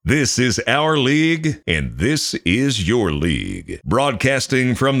This is our league, and this is your league.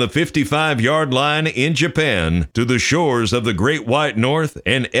 Broadcasting from the 55-yard line in Japan to the shores of the Great White North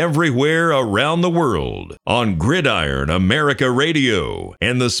and everywhere around the world on Gridiron America Radio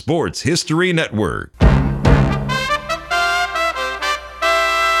and the Sports History Network.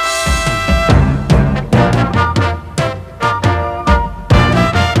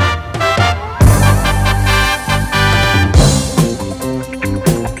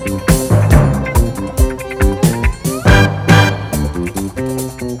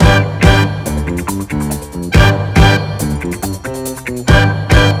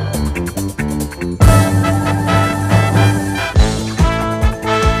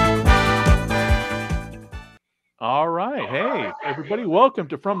 Welcome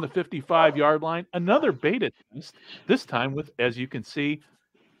to From the 55-Yard Line, another beta test, this time with, as you can see,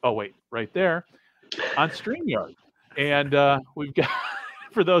 right there, on StreamYard. And we've got,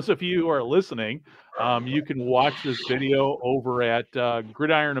 for those of you who are listening, you can watch this video over at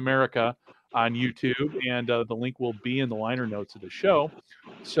Gridiron America on YouTube, and the link will be in the liner notes of the show.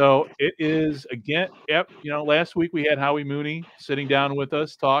 So it is, again, last week we had Howie Mooney sitting down with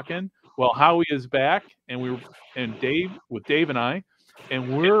us talking. Well, Howie is back, and Dave and I.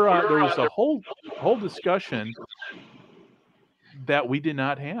 And there's a whole discussion that we did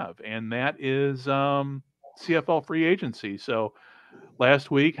not have, and that is CFL free agency. So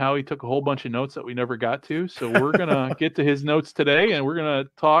last week, Howie took a whole bunch of notes that we never got to. So we're going to get to his notes today, and we're going to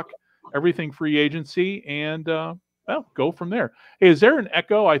talk everything free agency and, go from there. Hey, is there an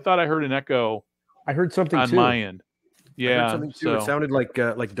echo? I thought I heard an echo. I heard something on too. My end. Yeah. I heard something too. It sounded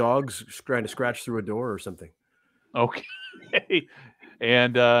like dogs trying to scratch through a door or something. Okay.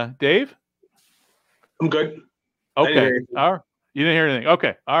 And Dave? I'm good. Okay. All right. You didn't hear anything.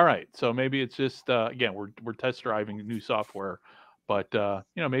 Okay. All right. So maybe it's just again we're test driving new software, but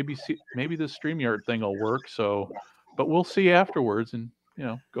maybe the StreamYard thing will work. So, but we'll see afterwards and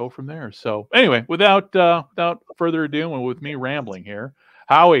go from there. So anyway, without further ado, and with me rambling here,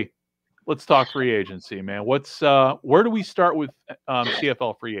 Howie, let's talk free agency, man. Where do we start with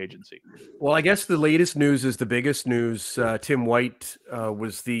CFL free agency? Well, I guess the latest news is the biggest news. Tim White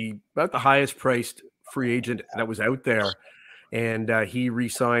was about the highest priced free agent that was out there, and he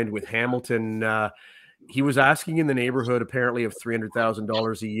re-signed with Hamilton. He was asking in the neighborhood apparently of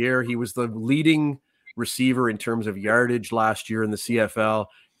 $300,000 a year. He was the leading receiver in terms of yardage last year in the CFL,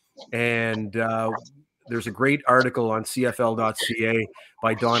 and there's a great article on CFL.ca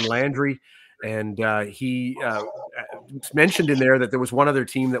by Don Landry, and he mentioned in there that there was one other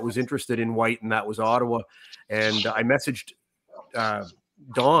team that was interested in White, and that was Ottawa. And I messaged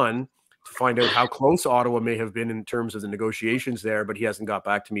Don to find out how close Ottawa may have been in terms of the negotiations there, but he hasn't got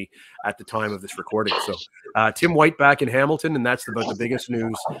back to me at the time of this recording. So Tim White back in Hamilton, and that's about the biggest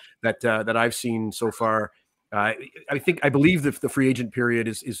news that I've seen so far. I believe the free agent period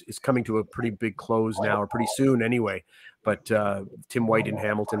is coming to a pretty big close now, or pretty soon anyway. But Tim White in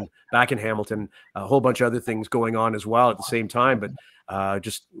Hamilton, back in Hamilton, a whole bunch of other things going on as well at the same time. But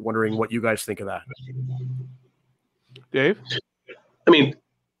just wondering what you guys think of that. Dave? I mean,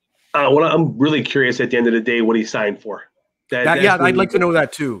 I'm really curious at the end of the day what he signed for. I'd like to know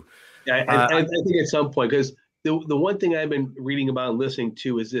that too. I think at some point, because the one thing I've been reading about and listening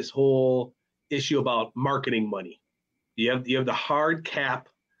to is this whole issue about marketing money. You have the hard cap,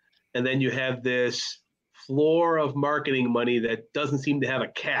 and then you have this floor of marketing money that doesn't seem to have a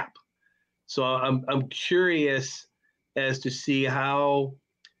cap. So I'm curious as to see how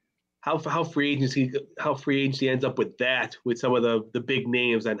free agency ends up with that, with some of the big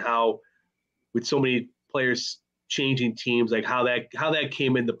names, and how with so many players changing teams, like how that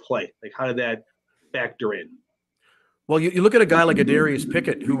came into play, like how did that factor in? Well, you look at a guy like Adarius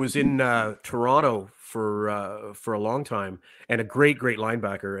Pickett, who was in Toronto for a long time, and a great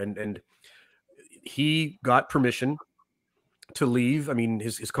linebacker, and he got permission to leave. I mean,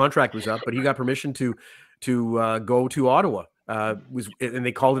 his contract was up, but he got permission to go to Ottawa. And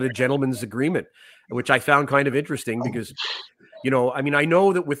they called it a gentleman's agreement, which I found kind of interesting because, I mean, I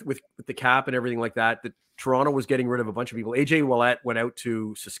know that with the cap and everything like that Toronto was getting rid of a bunch of people. AJ Ouellette went out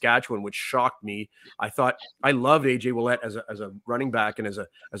to Saskatchewan, which shocked me. I loved AJ Ouellette as a running back and as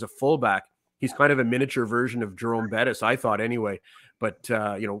a fullback. He's kind of a miniature version of Jerome Bettis, I thought anyway. But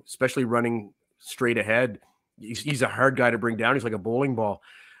especially running straight ahead, he's a hard guy to bring down. He's like a bowling ball.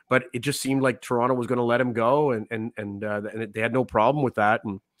 But it just seemed like Toronto was going to let him go, and they had no problem with that,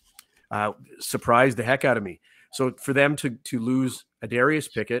 and surprised the heck out of me. So for them to lose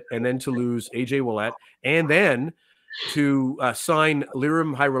Adarius Pickett, and then to lose AJ Ouellette, and then to sign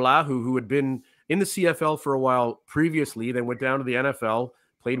Lirim Hajrullahu, who had been in the CFL for a while previously, then went down to the NFL,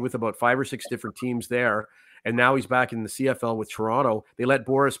 played with about 5 or 6 different teams there, and now he's back in the CFL with Toronto. They let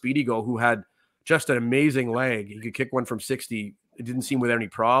Boris Beatty go, who had just an amazing leg. He could kick one from 60. It didn't seem without any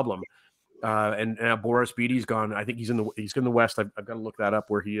problem. And now Boris Beatty's gone. I think he's in the West. I've got to look that up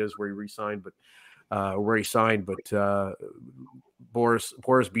where he is, where he re-signed, where he signed. But Boris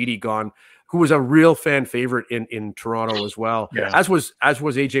Beatty gone, who was a real fan favorite in Toronto as well. Yeah. As was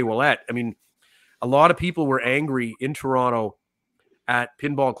AJ Ouellette. I mean, a lot of people were angry in Toronto at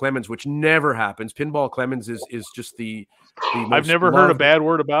Pinball Clemens, which never happens. Pinball Clemens is just the most I've never heard a bad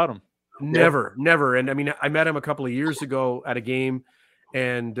word about him. Never. And I mean, I met him a couple of years ago at a game,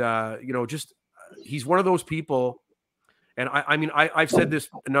 and just he's one of those people. And I've said this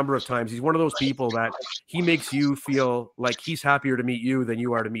a number of times. He's one of those people that he makes you feel like he's happier to meet you than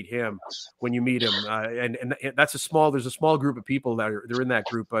you are to meet him when you meet him. And there's a small group of people they're in that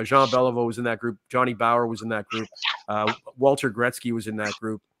group. Jean Beliveau was in that group. Johnny Bauer was in that group. Walter Gretzky was in that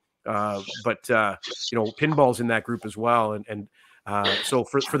group. But Pinball's in that group as well. So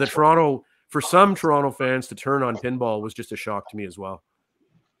for some Toronto fans to turn on Pinball was just a shock to me as well.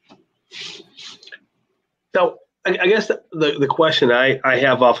 So I guess the question I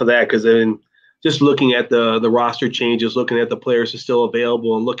have off of that, because then just looking at the roster changes, looking at the players who are still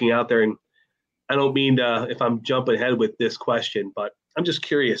available and looking out there, and I don't mean if I'm jumping ahead with this question, but I'm just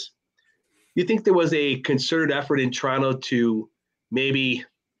curious. You think there was a concerted effort in Toronto to maybe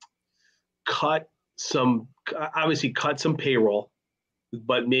cut some payroll,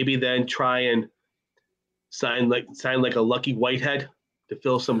 but maybe then try and sign like a Lucky Whitehead to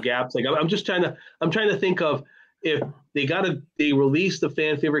fill some gaps? Like I'm trying to think of, if they released the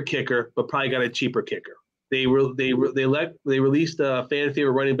fan favorite kicker, but probably got a cheaper kicker. They released a fan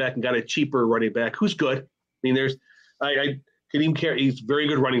favorite running back and got a cheaper running back who's good. I mean, Kadeem Carey, he's a very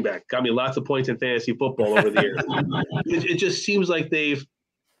good running back. Got me lots of points in fantasy football over the years. It just seems like they've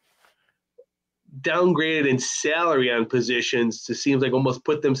downgraded in salary on positions to seems like almost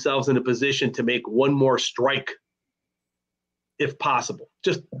put themselves in a position to make one more strike if possible.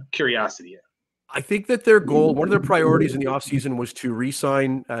 Just curiosity. I think that their goal, one of their priorities in the offseason was to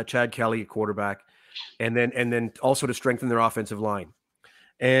re-sign Chad Kelly at quarterback, and then also to strengthen their offensive line.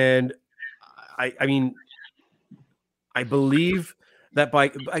 And I believe that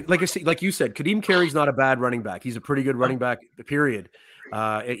like you said, Kadeem Carey's not a bad running back. He's a pretty good running back, period.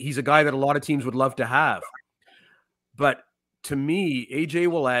 He's a guy that a lot of teams would love to have. But to me, AJ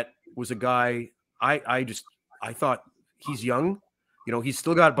Ouellette was a guy I thought he's young. He's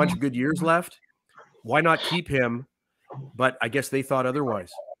still got a bunch of good years left. Why not keep him? But I guess they thought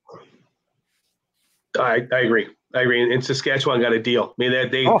otherwise. I agree. And Saskatchewan got a deal. I mean,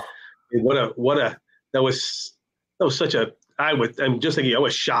 that was such a. I'm just thinking. I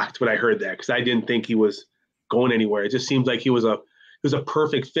was shocked when I heard that, because I didn't think he was going anywhere. It just seems like he was a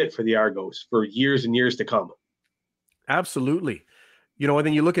perfect fit for the Argos for years and years to come. Absolutely. And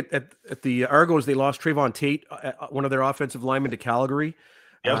then you look at the Argos. They lost Trayvon Tate, one of their offensive linemen, to Calgary.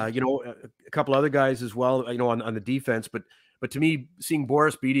 Yep. A couple other guys as well, on the defense. But to me, seeing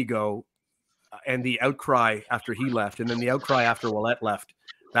Boris Beatty go, and the outcry after he left, and then the outcry after Ouellette left,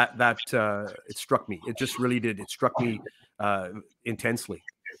 that it struck me. It just really did. It struck me intensely.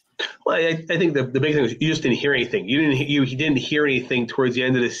 Well, I think the big thing was you just didn't hear anything. You didn't hear anything towards the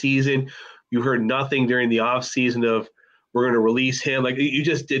end of the season. You heard nothing during the off season of we're going to release him. Like, you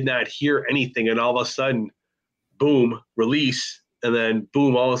just did not hear anything, and all of a sudden, boom, release. And then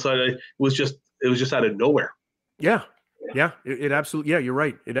boom, all of a sudden it was just out of nowhere. Yeah. It absolutely. Yeah, you're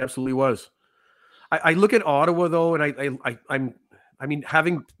right. It absolutely was. I look at Ottawa though, and I mean,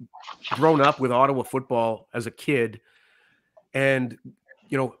 having grown up with Ottawa football as a kid, and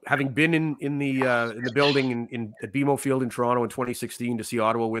having been in the building at BMO Field in Toronto in 2016 to see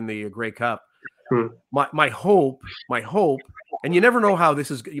Ottawa win the Grey Cup. My hope, and you never know how this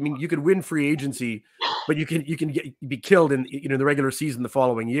is. I mean, you could win free agency, but you can be killed in the regular season the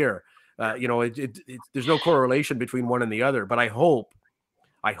following year. There's no correlation between one and the other. But I hope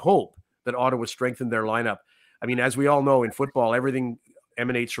that Ottawa strengthened their lineup. I mean, as we all know in football, everything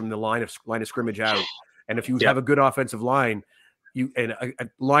emanates from the line of scrimmage out. And if you have a good offensive line, and a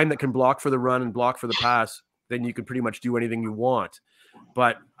line that can block for the run and block for the pass, then you can pretty much do anything you want.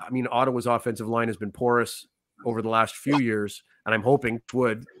 But I mean, Ottawa's offensive line has been porous over the last few years, and I'm hoping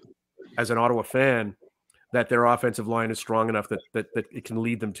as an Ottawa fan, that their offensive line is strong enough that it can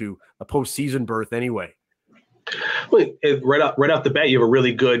lead them to a postseason berth anyway. Well, right off the bat, you have a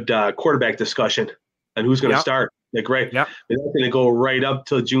really good quarterback discussion on who's going to start. Like, right, yeah, it's going to go right up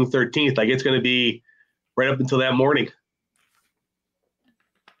till June 13th. Like, it's going to be right up until that morning.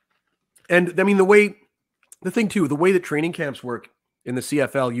 And I mean, the way that training camps work in the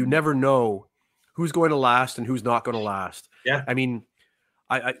CFL, you never know who's going to last and who's not going to last. Yeah. I mean,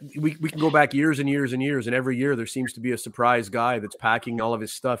 we can go back years and years and years, and every year there seems to be a surprise guy that's packing all of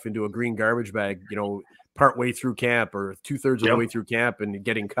his stuff into a green garbage bag, partway through camp or 2/3 of the way through camp and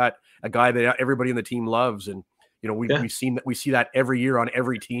getting cut. A guy that everybody in the team loves, and we see that every year on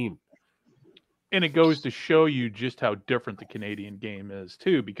every team. And it goes to show you just how different the Canadian game is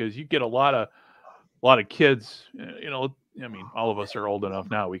too, because you get a lot of kids. I mean, all of us are old enough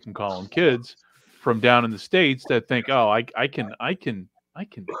now; we can call them kids from down in the States that think, "Oh, I can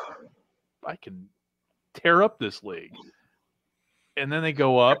tear up this league," and then they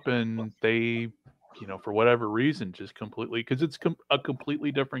go up and they, for whatever reason, just completely, because it's a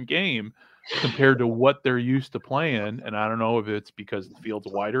completely different game compared to what they're used to playing. And I don't know if it's because the field's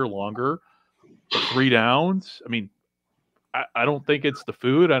wider, longer, 3 downs. I mean, I don't think it's the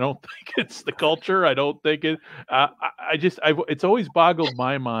food. I don't think it's the culture. I don't think it. It's always boggled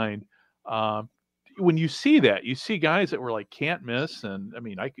my mind. When you see that, you see guys that were like can't miss, and I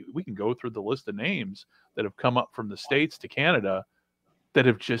mean, we can go through the list of names that have come up from the States to Canada that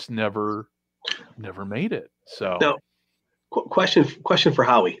have just never made it. So, now, question for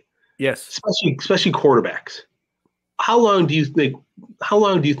Howie. Yes, especially quarterbacks. How long do you think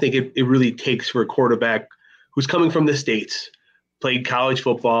it really takes for a quarterback who's coming from the States, played college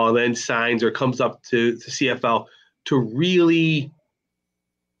football, and then signs or comes up to CFL to really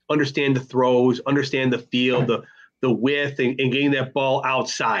understand the throws, understand the field, the width, and getting that ball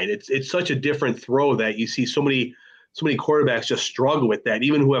outside? It's such a different throw that you see so many quarterbacks just struggle with that,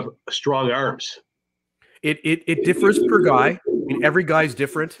 even who have strong arms. It differs per guy. I mean, every guy's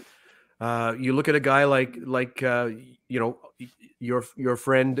different. You look at a guy like your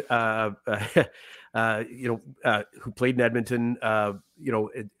friend who played in Edmonton, a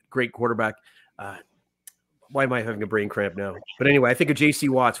great quarterback. Why am I having a brain cramp now? But anyway, I think of J.C.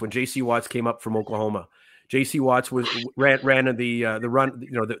 Watts. When J.C. Watts came up from Oklahoma, J.C. Watts ran the run,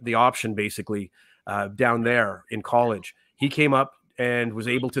 the option basically down there in college. He came up and was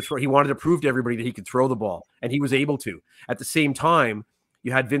able to throw. He wanted to prove to everybody that he could throw the ball, and he was able to. At the same time,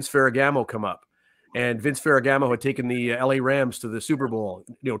 you had Vince Ferragamo come up, and Vince Ferragamo had taken the LA Rams to the Super Bowl,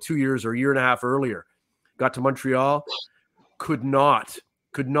 2 years or a year and a half earlier. Got to Montreal, could not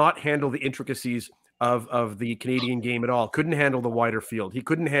handle the intricacies of the Canadian game at all. Couldn't handle the wider field. He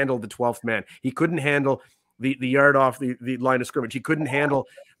couldn't handle the 12th man. He couldn't handle the yard off the line of scrimmage. He couldn't handle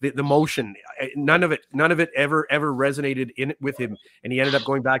the motion. None of it ever resonated with him. And he ended up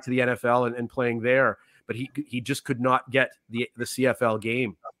going back to the NFL and playing there. But he just could not get the CFL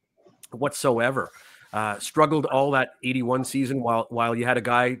game whatsoever. Struggled all that 81 season while you had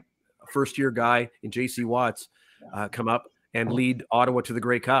a first year guy in J.C. Watts come up and lead Ottawa to the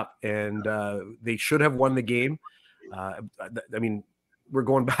Grey Cup. And they should have won the game. I mean, we're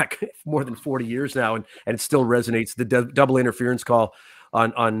going back more than 40 years now, and it still resonates. The double interference call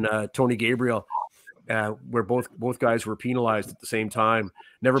on Tony Gabriel, where both guys were penalized at the same time.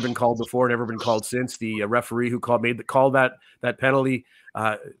 Never been called before, never been called since. The referee who made the call that penalty,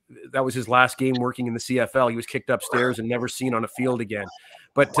 that was his last game working in the CFL. He was kicked upstairs and never seen on a field again.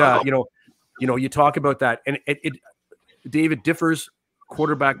 But you talk about that, and David differs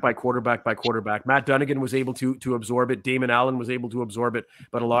quarterback by quarterback by quarterback. Matt Dunnigan was able to absorb it. Damon Allen was able to absorb it,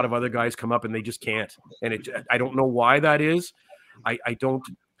 but a lot of other guys come up and they just can't. And I don't know why that is. I don't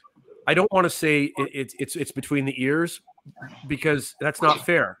want to say it's between the ears, because that's not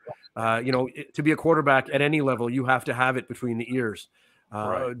fair. To be a quarterback at any level, you have to have it between the ears.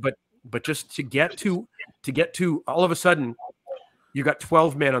 Right. But just to get to all of a sudden, you've got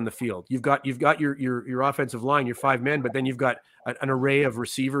 12 men on the field. You've got your offensive line, your 5 men, but then you've got an array of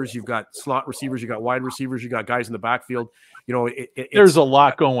receivers. You've got slot receivers. You've got wide receivers. You've got guys in the backfield. There's a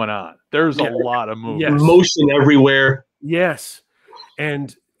lot going on. There's a lot of movement. Yes. Motion everywhere. Yes.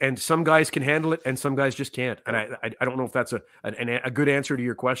 And some guys can handle it and some guys just can't. And I don't know if that's a good answer to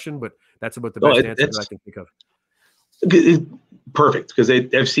your question, but that's about the best answer that I can think of. Perfect. Because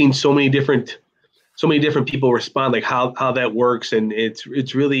I've seen so many different people respond, like how that works. And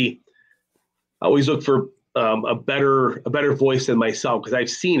it's really, I always look for a better voice than myself, because I've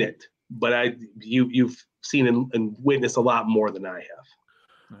seen it, but you've seen and witnessed a lot more than I have.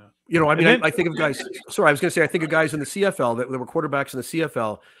 I think of guys. Sorry, I was going to say I think of guys in the CFL that were quarterbacks in the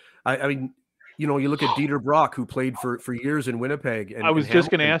CFL. I mean, you look at Dieter Brock, who played for years in Winnipeg. And I was just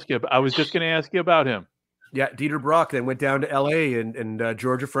going to ask you about him. Yeah, Dieter Brock then went down to LA, and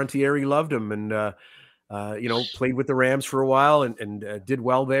Georgia Frontiere loved him, and played with the Rams for a while, and did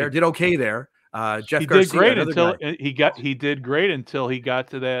well there, did okay there. Jeff Garcia, he did great until he got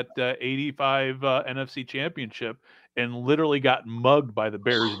to that 85 NFC Championship, and literally got mugged by the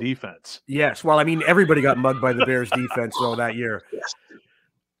Bears defense. Yes. Well, I mean, everybody got mugged by the Bears defense though that year. Yes.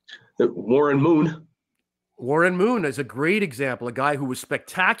 Warren Moon. Warren Moon is a great example, a guy who was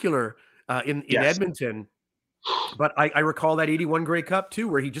spectacular in Yes. Edmonton. But I recall that 81 Grey Cup too,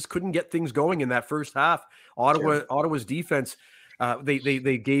 where he just couldn't get things going in that first half. Ottawa's defense, they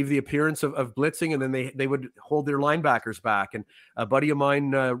gave the appearance of blitzing, and then they would hold their linebackers back. And a buddy of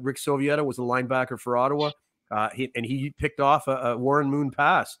mine, Rick Sovieta, was a linebacker for Ottawa, he picked off a Warren Moon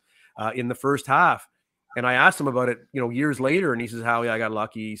pass in the first half. And I asked him about it, years later, and he says, "Howie, I got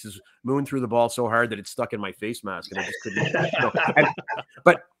lucky." He says, "Moon threw the ball so hard that it stuck in my face mask, and I just couldn't."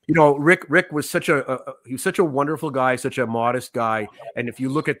 But Rick was such a wonderful guy, such a modest guy. And if you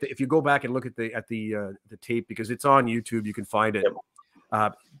go back and look at the tape, because it's on YouTube, you can find it.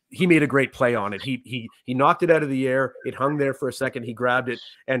 He made a great play on it. He knocked it out of the air. It hung there for a second. He grabbed it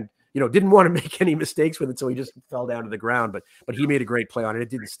and didn't want to make any mistakes with it, so he just fell down to the ground. But he made a great play on it. It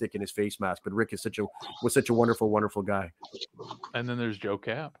didn't stick in his face mask. But Rick was such a wonderful, wonderful guy. And then there's Joe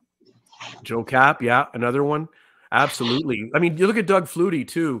Cap. Joe Cap, yeah, another one. Absolutely. I mean, you look at Doug Flutie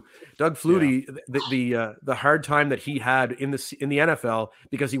too. Doug Flutie, the hard time that he had in the NFL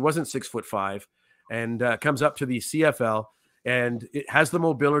because he wasn't 6'5" and comes up to the CFL, and it has the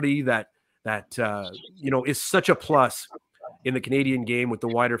mobility that is such a plus in the Canadian game with the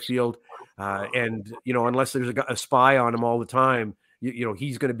wider field. And unless there's a spy on him all the time,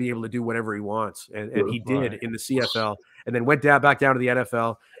 he's going to be able to do whatever he wants, and he did in the CFL, and then went back down to the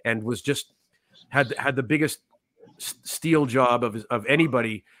NFL and was just had the biggest steal job of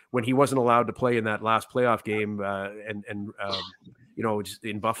anybody when he wasn't allowed to play in that last playoff game just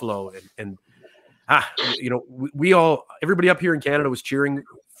in Buffalo everybody up here in Canada was cheering,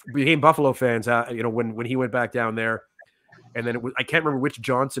 became Buffalo fans when he went back down there. And then I can't remember which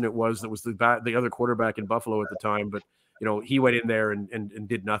Johnson it was that was the other quarterback in Buffalo at the time, but he went in there and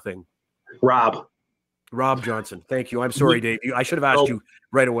did nothing. Rob Johnson. Thank you. I'm sorry, Dave. I should have asked you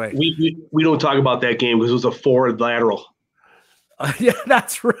right away. We don't talk about that game because it was a forward lateral. Yeah,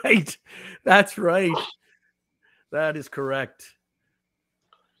 that's right. That's right. That is correct.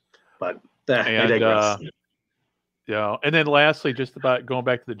 But I digress. And then lastly, just about going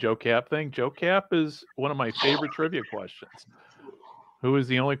back to the Joe Cap thing. Joe Cap is one of my favorite trivia questions. Who is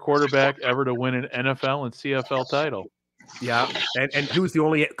the only quarterback ever to win an NFL and CFL title? Yeah, and who's the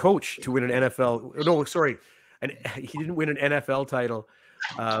only coach to win an NFL? No, sorry, and he didn't win an NFL title,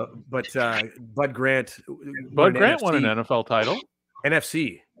 but Bud Grant. Bud Grant won an NFL title.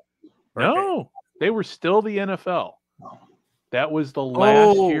 NFC. Right? No, they were still the NFL. That was the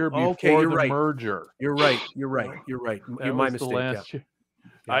last year before the merger. You're right. My mistake.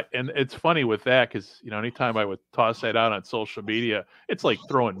 Yeah. And it's funny with that because anytime I would toss that out on social media, it's like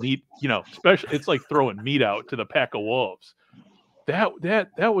throwing meat. Especially it's like throwing meat out to the pack of wolves. That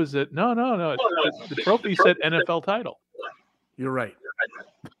was it. No. The trophy said NFL title. You're right.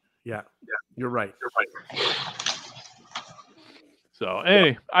 Yeah, you're right. So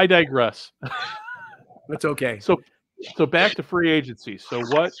anyway, I digress. That's okay. So back to free agency. So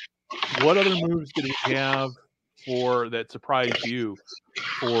what other moves did we have for that surprised you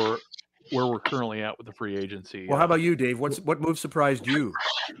for where we're currently at with the free agency? Well, how about you, Dave? What move surprised you?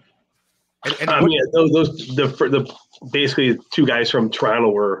 The basically two guys from Toronto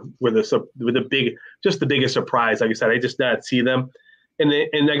were the biggest surprise. Like I said, I just not see them,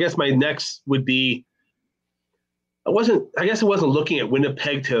 and I guess my next would be. I wasn't looking at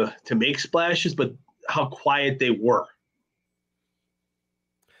Winnipeg to make splashes, but how quiet they were.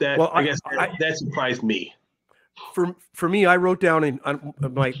 That surprised me. For me, I wrote down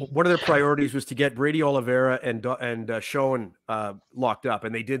one of their priorities was to get Brady Oliveira and Schoen locked up,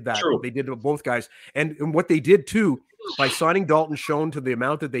 and they did that. True. They did with both guys, and what they did too by signing Dalton Schoen to the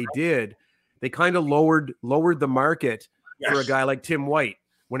amount that they did, they kind of lowered the market for a guy like Tim White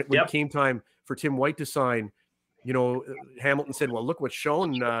when it came time for Tim White to sign. Hamilton said, "Well, look what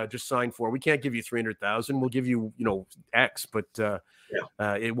Schoen just signed for. We can't give you $300,000. We'll give you, X." But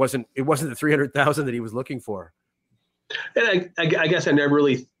it wasn't the $300,000 that he was looking for. And I guess I never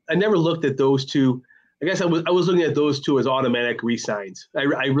looked at those two. I guess I was looking at those two as automatic re-signs. I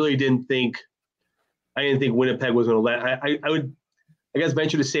really didn't think Winnipeg was going to let. I would, I guess,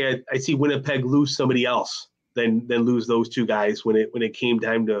 venture to say I see Winnipeg lose somebody else than lose those two guys when it came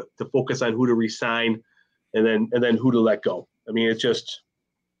time to focus on who to re-sign. And then who to let go. I mean, it's just,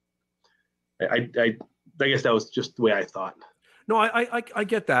 I guess that was just the way I thought. No, I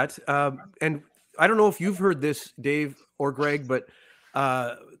get that. And I don't know if you've heard this, Dave or Greg, but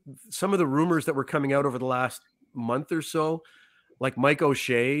some of the rumors that were coming out over the last month or so, like Mike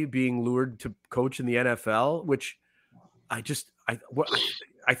O'Shea being lured to coach in the NFL, which I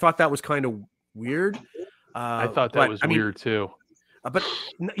thought that was kind of weird. I thought that was weird too. But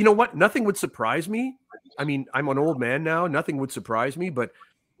you know what? Nothing would surprise me. I mean, I'm an old man now. Nothing would surprise me, but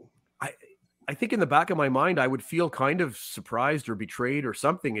I think in the back of my mind, I would feel kind of surprised or betrayed or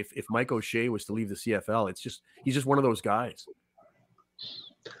something if Mike O'Shea was to leave the CFL. He's just one of those guys.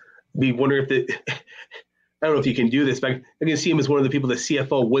 We wonder if I don't know if you can do this, but I can see him as one of the people the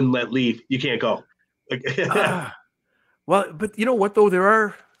CFL wouldn't let leave. You can't go. Well, but you know what though?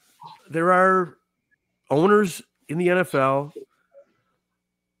 There are owners in the NFL.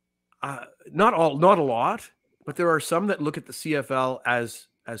 Not a lot, but there are some that look at the CFL as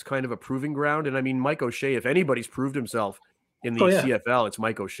kind of a proving ground. And I mean, Mike O'Shea, if anybody's proved himself in the CFL, it's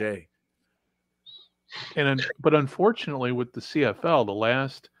Mike O'Shea. But unfortunately, with the CFL, the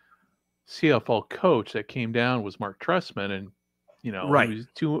last CFL coach that came down was Mark Trestman, and he was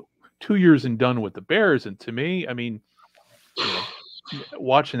two years and done with the Bears. And to me, I mean,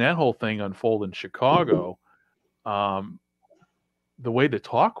 watching that whole thing unfold in Chicago, the way the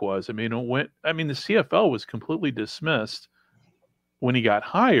talk was, I mean, the CFL was completely dismissed when he got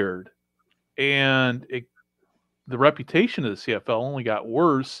hired, and the reputation of the CFL only got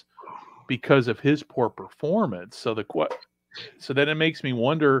worse because of his poor performance. So then it makes me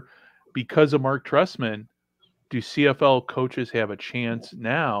wonder, because of Mark Trestman, do CFL coaches have a chance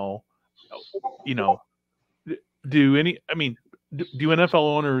now? Do NFL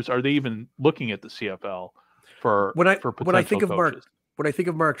owners, are they even looking at the CFL for potential when I think of coaches? When I think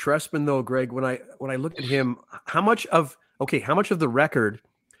of Mark Trestman, though, Greg, when I look at him, how much of the record,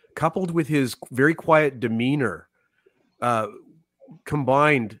 coupled with his very quiet demeanor,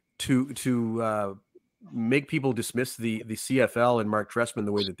 combined to make people dismiss the CFL and Mark Trestman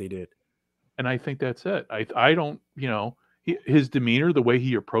the way that they did? And I think that's it. I don't, his demeanor, the way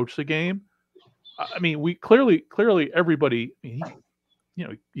he approached the game. I mean, we clearly everybody,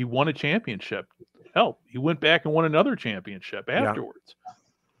 he won a championship. Hell, he went back and won another championship afterwards.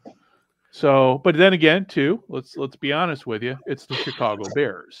 Yeah. So, but then again, too, let's be honest with you, it's the Chicago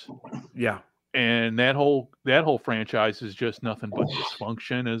Bears. Yeah. And that whole franchise is just nothing but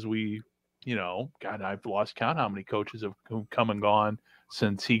dysfunction, as we, God, I've lost count how many coaches have come and gone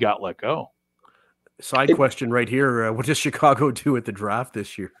since he got let go. Side question right here. What does Chicago do at the draft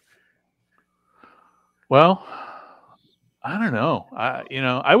this year? Well, I don't know.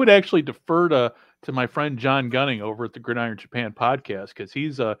 I would actually defer to my friend John Gunning over at the Gridiron Japan podcast, because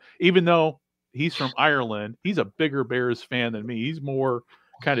he's even though he's from Ireland, he's a bigger Bears fan than me. He's more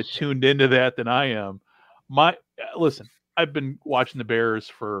kind of tuned into that than I am. Listen, I've been watching the Bears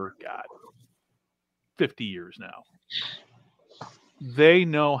for 50 years now. They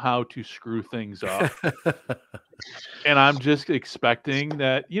know how to screw things up. And I'm just expecting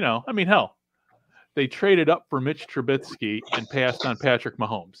that, hell, they traded up for Mitch Trubisky and passed on Patrick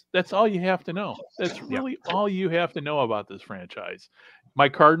Mahomes. That's all you have to know. That's really all you have to know about this franchise. My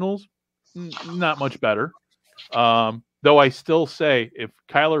Cardinals, not much better. Though I still say if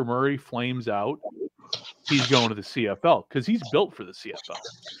Kyler Murray flames out, he's going to the CFL because he's built for the CFL.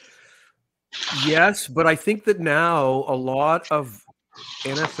 Yes, but I think that now a lot of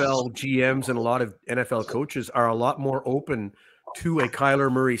NFL GMs and a lot of NFL coaches are a lot more open to a Kyler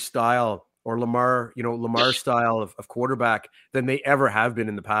Murray style or Lamar style of quarterback than they ever have been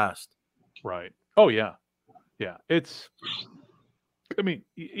in the past. Right. Oh yeah. Yeah. It's they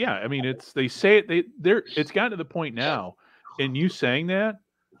say it, it's gotten to the point now, and you saying that,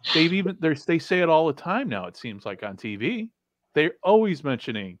 they say it all the time now, it seems like, on TV. They're always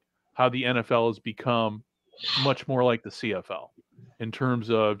mentioning how the NFL has become much more like the CFL in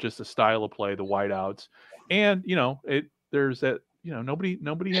terms of just the style of play, the wideouts, and there's that.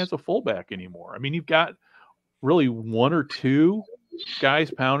 Nobody has a fullback anymore. I mean, you've got really one or two guys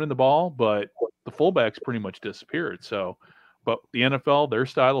pounding the ball, but the fullback's pretty much disappeared. So, but the NFL, their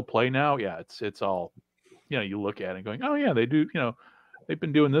style of play now, it's all, you look at it going, oh yeah, they do. They've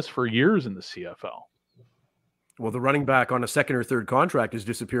been doing this for years in the CFL. Well, the running back on a second or third contract is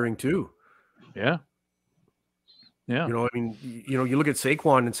disappearing too. Yeah. Yeah. You look at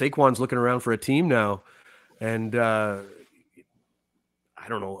Saquon, and Saquon's looking around for a team now, and I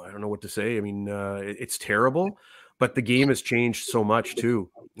don't know what to say. I mean, it's terrible, but the game has changed so much too.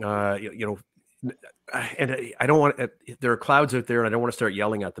 And I don't want. There are clouds out there, and I don't want to start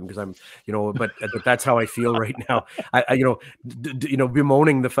yelling at them because I'm, but that's how I feel right now.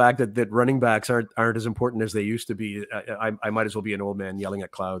 Bemoaning the fact that running backs aren't as important as they used to be. I might as well be an old man yelling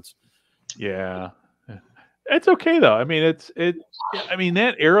at clouds. Yeah. It's okay though. I mean,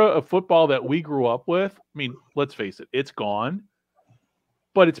 that era of football that we grew up with, I mean, let's face it, it's gone.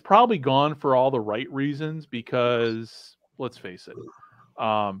 But it's probably gone for all the right reasons, because let's face it.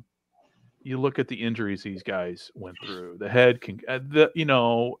 You look at the injuries these guys went through, the head,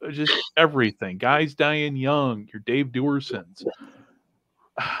 just everything. Guys dying young. Your Dave Duersons.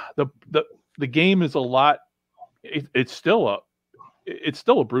 The game is a lot. It's still a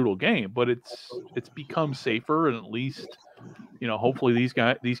brutal game, but it's become safer, and at least hopefully these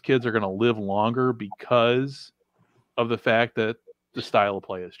kids are going to live longer because of the fact that the style of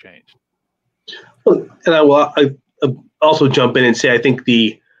play has changed. And I will also jump in and say I think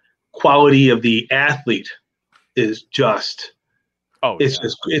the quality of the athlete is just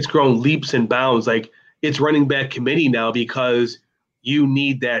it's grown leaps and bounds. Like it's running back committee now because you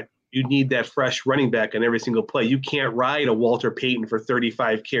need that fresh running back on every single play. You can't ride a Walter Payton for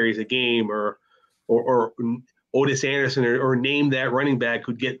 35 carries a game or Otis Anderson or name that running back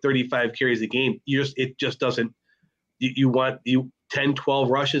who'd get 35 carries a game. It just doesn't. You want 10, 12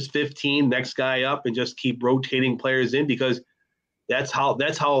 rushes, 15, next guy up, and just keep rotating players in because that's how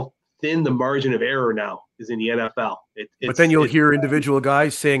thin the margin of error now is in the NFL. But then you'll hear individual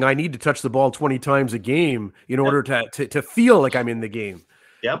guys saying, I need to touch the ball 20 times a game in order to feel like I'm in the game.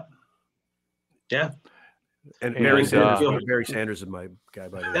 Yep. Yeah. And Barry Sanders is my guy,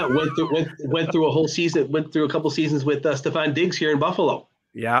 by the way. Yeah, went through a whole season, went through a couple seasons with Stephon Diggs here in Buffalo.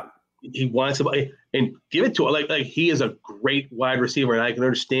 Yeah. He wants somebody and give it to him. Like he is a great wide receiver, and I can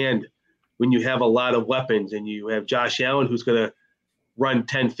understand when you have a lot of weapons and you have Josh Allen who's going to run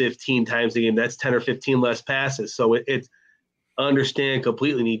 10, 15 times a game. That's 10 or 15 less passes. So it's understand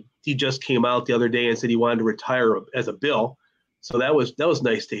completely. And he just came out the other day and said he wanted to retire as a Bill. So that was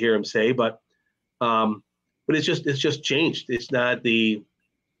nice to hear him say. But it's just changed. It's not the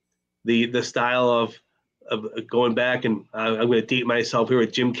style of going back, and I'm going to date myself here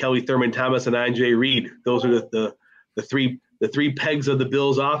with Jim Kelly, Thurman Thomas, and Andre Reed. Those are the three pegs of the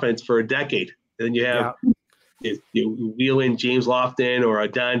Bills' offense for a decade. And then you have you wheel in James Lofton or a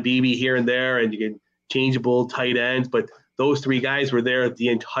Don Beebe here and there, and you get changeable tight ends. But those three guys were there the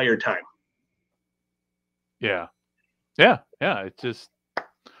entire time. Yeah. It's just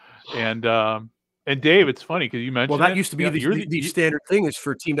and Dave, it's funny because you mentioned that used to be the standard thing is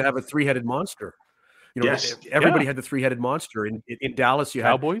for a team to have a three-headed monster. Yes. Everybody had the three-headed monster. In Dallas, you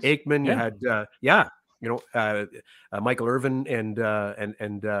Cowboys? had Aikman, you had Michael Irvin and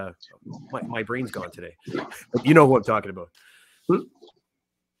my brain's gone today. But you know who I'm talking about.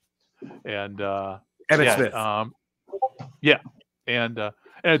 And Emmitt Smith. And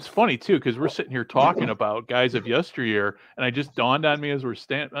it's funny too because we're sitting here talking about guys of yesteryear, and it just dawned on me as we're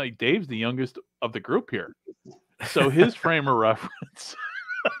standing. Like Dave's the youngest of the group here, so his frame of reference.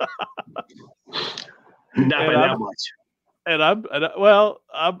 Not by that much. And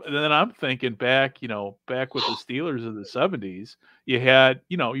I'm thinking back with the Steelers of the 70s, you had,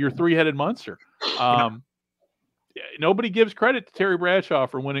 your three-headed monster. Nobody gives credit to Terry Bradshaw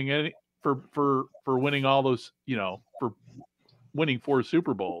for winning for winning all those, for winning 4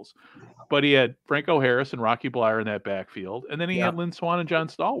 Super Bowls. But he had Franco Harris and Rocky Bleier in that backfield, and then he had Lynn Swann and John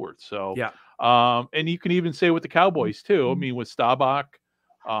Stallworth. So and you can even say with the Cowboys too. I mean, with Staubach,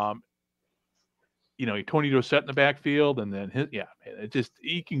 Tony Dorsett in the backfield, and then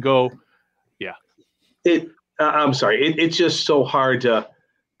he can go. Yeah. I'm sorry. It's just so hard to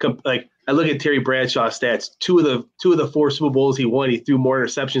I look at Terry Bradshaw's stats. Two of the 4 Super Bowls he won, he threw more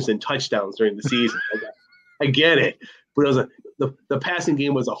interceptions than touchdowns during the season. I get it, but it was the passing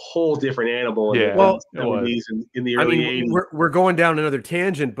game was a whole different animal. In the 70s and in the early 80s. We're going down another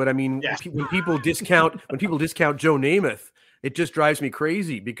tangent, but I mean, when people discount Joe Namath, it just drives me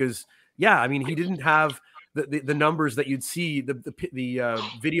crazy because. Yeah, I mean, he didn't have the numbers that you'd see, the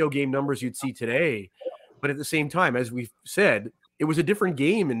video game numbers you'd see today. But at the same time, as we've said, it was a different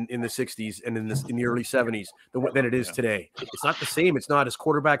game in the 60s and in the early 70s than it is today. It's not the same. It's not as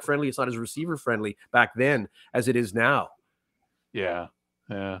quarterback friendly. It's not as receiver friendly back then as it is now. Yeah.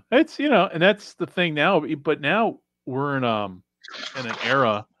 It's, and that's the thing now. But now we're in an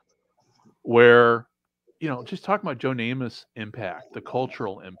era where, just talking about Joe Namath's impact, the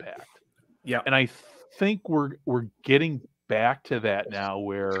cultural impact. Yeah. And I think we're getting back to that now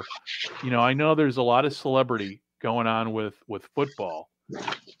where, I know there's a lot of celebrity going on with football.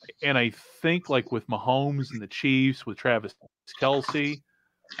 And I think like with Mahomes and the Chiefs, with Travis Kelce,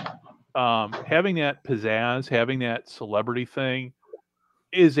 having that pizzazz, having that celebrity thing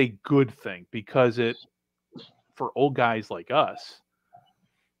is a good thing because for old guys like us,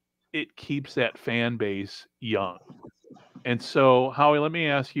 it keeps that fan base young. And so, Howie, let me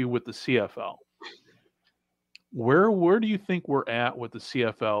ask you with the CFL, where do you think we're at with the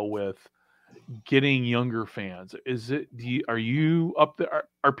CFL with getting younger fans? Are you up there?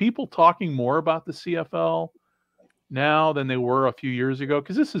 Are people talking more about the CFL now than they were a few years ago?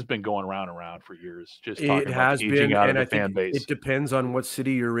 Because this has been going round and round for years, just It talking about has the aging been, out of and the I think fan base. it depends on what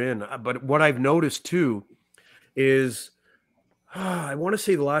city you're in. But what I've noticed too is, I want to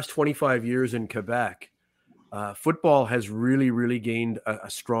say the last 25 years in Quebec, football has really, really gained a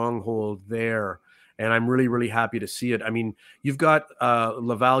stronghold there. And I'm really, really happy to see it. I mean, you've got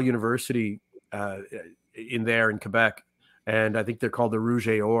Laval University in there in Quebec, and I think they're called the Rouge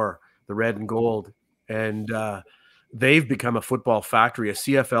et Or, the red and gold. And they've become a football factory, a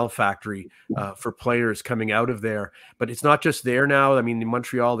CFL factory for players coming out of there. But it's not just there now. I mean, in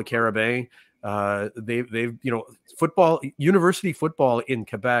Montreal, the Carabin, they've football, university football in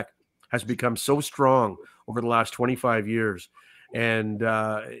Quebec has become so strong over the last 25 years. And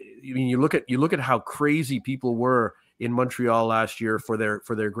I mean, you look at how crazy people were in Montreal last year for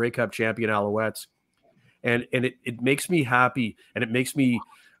their Grey Cup champion Alouettes, and it makes me happy, and it makes me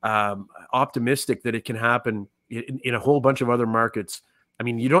optimistic that it can happen in a whole bunch of other markets. I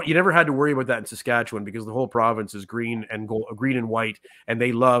mean, you never had to worry about that in Saskatchewan because the whole province is green and gold, green and white, and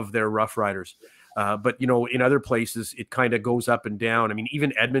they love their Rough Riders. But in other places, it kind of goes up and down. I mean,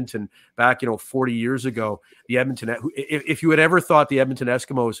 even Edmonton back 40 years ago, the Edmonton, if you had ever thought the Edmonton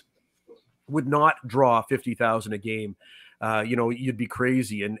Eskimos would not draw 50,000 a game, you'd be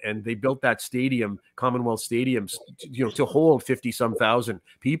crazy. And they built that stadium, Commonwealth Stadium, to hold 50-some thousand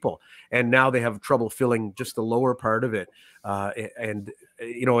people. And now they have trouble filling just the lower part of it. I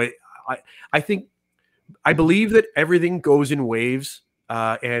believe that everything goes in waves.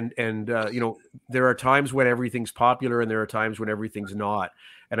 There are times when everything's popular and there are times when everything's not.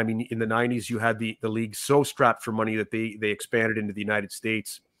 And I mean, in the 90s, you had the league so strapped for money that they expanded into the United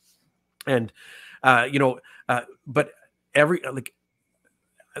States. And, but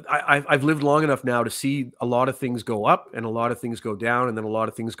I've lived long enough now to see a lot of things go up and a lot of things go down, and then a lot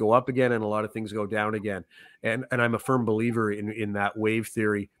of things go up again and a lot of things go down again. And I'm a firm believer in that wave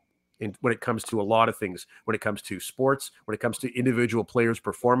theory. When it comes to a lot of things, when it comes to sports, when it comes to individual players'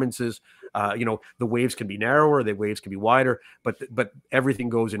 performances, the waves can be narrower, the waves can be wider, but everything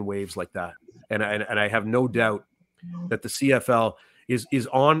goes in waves like that. And I have no doubt that the CFL is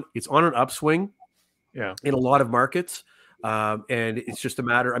on an upswing, in a lot of markets. And it's just a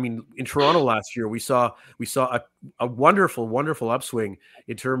matter. I mean, in Toronto last year, we saw a wonderful upswing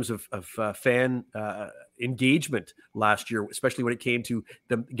in terms of fan engagement last year, especially when it came to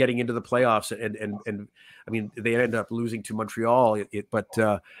them getting into the playoffs. And I mean, they ended up losing to Montreal. But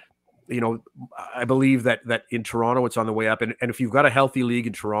I believe that in Toronto, it's on the way up. And if you've got a healthy league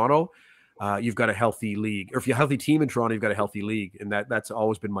in Toronto, you've got a healthy league. Or if you're a healthy team in Toronto, you've got a healthy league. And that's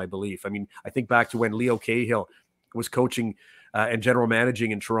always been my belief. I mean, I think back to when Leo Cahill was coaching and general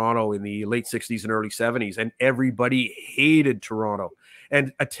managing in Toronto in the late 60s and early 70s, and everybody hated Toronto.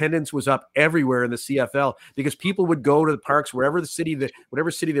 And attendance was up everywhere in the CFL because people would go to the parks, whatever city they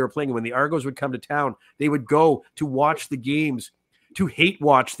were playing in. When the Argos would come to town, they would go to watch the games, to hate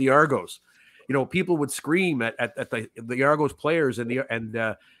watch the Argos. People would scream at the Argos players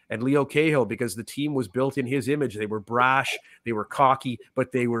and Leo Cahill because the team was built in his image. They were brash, they were cocky,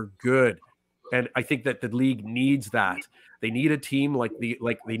 but they were good. And I think that the league needs that. They need a team like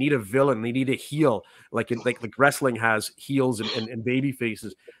they need a villain. They need a heel, like wrestling has heels and baby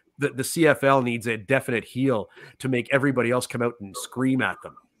faces. The CFL needs a definite heel to make everybody else come out and scream at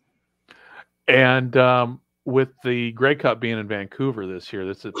them. And with the Grey Cup being in Vancouver this year,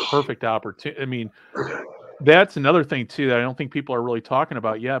 that's a perfect opportunity. I mean, that's another thing too that I don't think people are really talking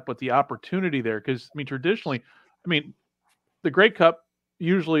about yet, but the opportunity there, because I mean, traditionally, the Grey Cup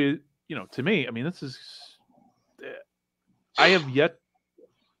usually, to me, I mean, I have yet,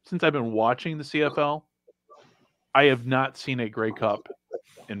 since I've been watching the CFL, I have not seen a Grey Cup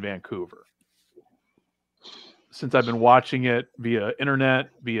in Vancouver. Since I've been watching it via internet,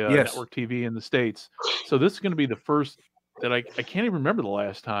 via network TV in the States. So this is going to be the first that I can't even remember the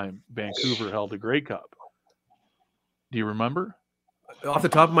last time Vancouver held a Grey Cup. Do you remember? Off the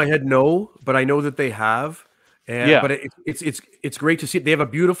top of my head, no, but I know that they have. But it's great to see. They have a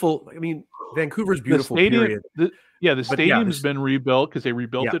beautiful. I mean, Vancouver's beautiful. The stadium, period. The stadium's been rebuilt because they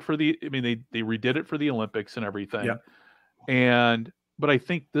rebuilt it for the. I mean, they redid it for the Olympics and everything. Yeah. But I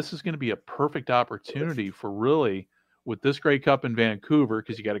think this is going to be a perfect opportunity for really with this Grey Cup in Vancouver,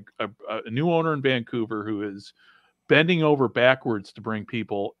 because you got a new owner in Vancouver who is bending over backwards to bring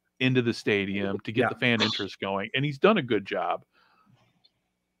people into the stadium to get the fan interest going, and he's done a good job.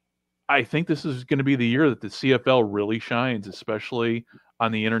 I think this is going to be the year that the CFL really shines, especially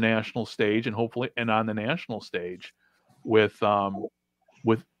on the international stage and hopefully and on the national stage with to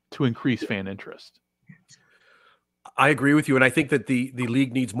increase fan interest. I agree with you, and I think that the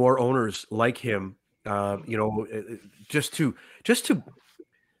league needs more owners like him Just to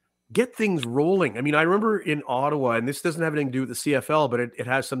get things rolling. I mean, I remember in Ottawa, and this doesn't have anything to do with the CFL, but it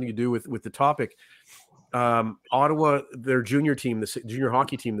has something to do with the topic. Ottawa, their junior team, the junior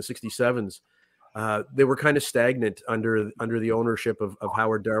hockey team, the 67s, they were kind of stagnant under the ownership of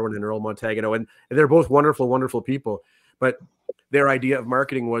Howard Darwin and Earl Montagano, and they're both wonderful, wonderful people. But their idea of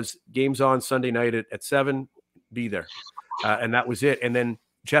marketing was games on Sunday night at 7, be there, and that was it. And then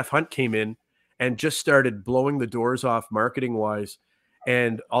Jeff Hunt came in and just started blowing the doors off marketing wise.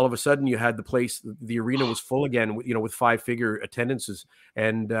 And all of a sudden, you had the place, the arena was full again, with 5-figure attendances.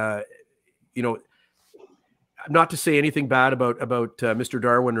 And not to say anything bad about Mr.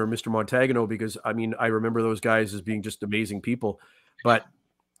 Darwin or Mr. Montagano, because I mean, I remember those guys as being just amazing people. But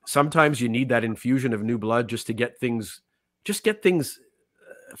sometimes you need that infusion of new blood just to get things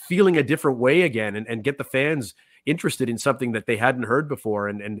feeling a different way again, and get the fans interested in something that they hadn't heard before.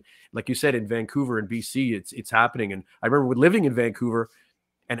 And like you said, in Vancouver and BC, it's happening. And I remember living in Vancouver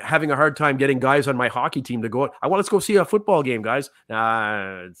and having a hard time getting guys on my hockey team to go, let's go see a football game, guys.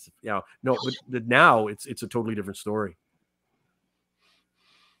 No, but now it's a totally different story.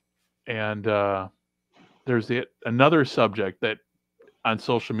 And there's another subject that on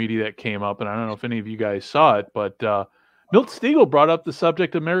social media that came up, and I don't know if any of you guys saw it, but Milt Stegall brought up the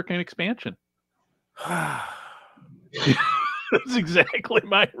subject of American expansion. That's exactly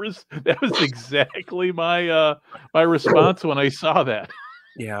my my response when I saw that.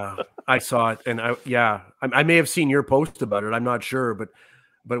 Yeah, I saw it, and I may have seen your post about it. I'm not sure, but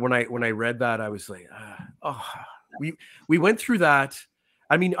when I read that, I was like, we went through that.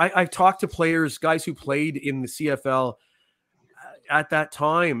 I mean, I've talked to players, guys who played in the CFL at that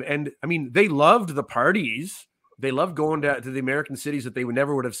time, and I mean, they loved the parties. They loved going to the American cities that they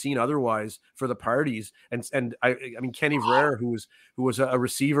never would have seen otherwise for the parties. And I mean, Kenny Verrera, who was a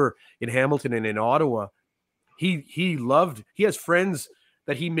receiver in Hamilton and in Ottawa, he has friends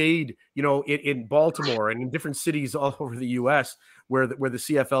that he made, in Baltimore and in different cities all over the U.S. where the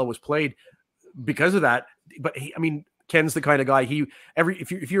CFL was played because of that. But Ken's the kind of guy,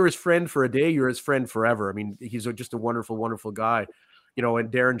 if you're his friend for a day, you're his friend forever. I mean, he's just a wonderful, wonderful guy,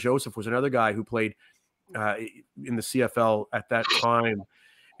 and Darren Joseph was another guy who played in the CFL at that time,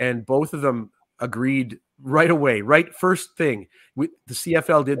 and both of them agreed right away. Right, first thing, the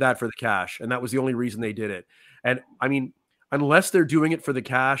CFL did that for the cash, and that was the only reason they did it. And I mean, unless they're doing it for the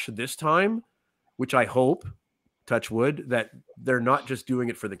cash this time, which I hope, touch wood, that they're not just doing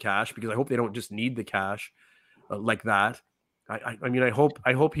it for the cash, because I hope they don't just need the cash like that. I mean, I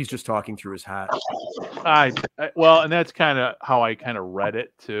hope he's just talking through his hat. Well, and that's kind of how I kind of read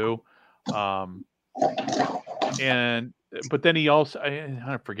it too. But then he also,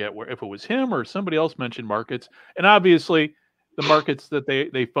 I forget if it was him or somebody else mentioned markets, and obviously the markets that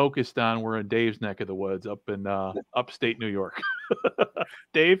they focused on were in Dave's neck of the woods up in upstate New York.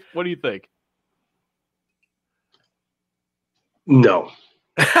 Dave, what do you think? No.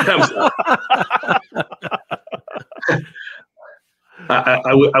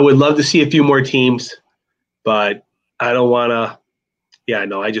 I would love to see a few more teams, but I don't want to. Yeah,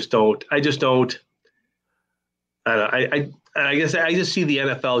 no, I just don't. I guess I just see the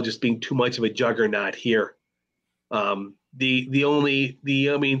NFL just being too much of a juggernaut here. I mean,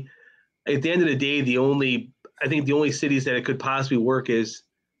 at the end of the day, I think the only cities that it could possibly work is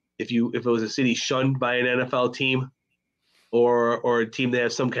if it was a city shunned by an NFL team, or a team that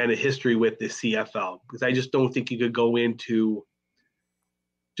has some kind of history with the CFL. Because I just don't think you could go into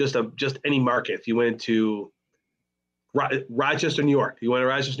just any market. If you went to Rochester, New York, and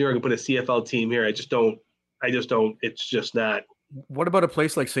put a CFL team here, I just don't. It's just not. What about a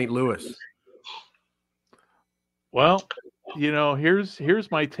place like St. Louis? Well,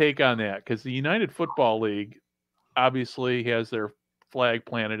 here's my take on that, because the United Football League obviously has their flag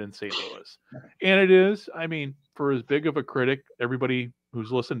planted in St. Louis, and it is. I mean, for as big of a critic, everybody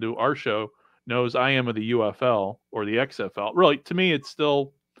who's listened to our show knows I am of the UFL or the XFL. Really, to me, it's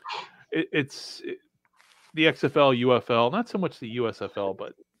still it's the XFL, UFL, not so much the USFL,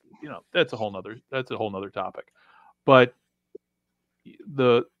 but that's a whole nother topic. But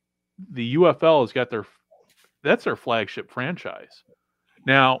the UFL has got that's their flagship franchise.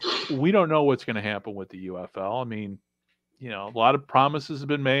 Now, we don't know what's going to happen with the UFL. I mean, a lot of promises have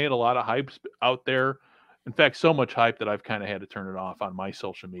been made, a lot of hype's out there. In fact, so much hype that I've kind of had to turn it off on my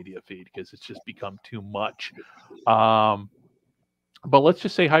social media feed because it's just become too much. But let's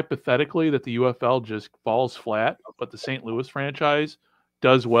just say hypothetically that the UFL just falls flat, but the St. Louis franchise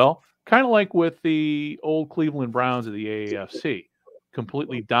does well, kind of like with the old Cleveland Browns of the AAFC.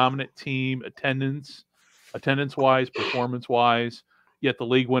 Completely dominant team, attendance-wise, performance-wise, yet the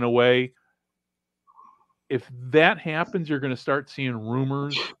league went away. if that happens, you're going to start seeing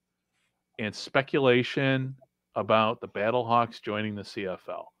rumors and speculation about the Battlehawks joining the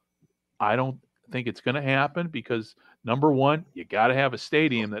CFL. I don't think it's going to happen because, number one, you got to have a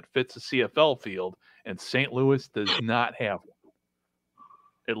stadium that fits a CFL field, and St. Louis does not have one.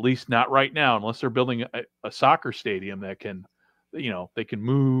 At least not right now, unless they're building a soccer stadium that can, they can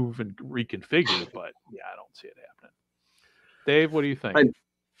move and reconfigure. But yeah, I don't see it happening. Dave, what do you think?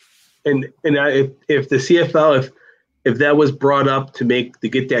 If the CFL, if that was brought up to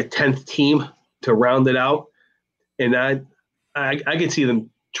get that 10th team to round it out, and I could see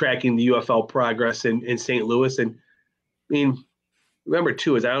them tracking the UFL progress in St. Louis. And I mean, remember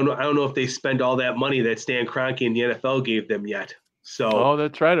too, is I don't know if they spend all that money that Stan Kroenke and the NFL gave them yet. So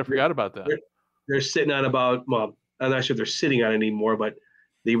that's right. I forgot about that. They're sitting on about, well, I'm not sure if they're sitting on it anymore, but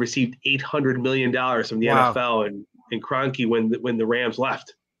they received $800 million from the NFL and Kroenke when the Rams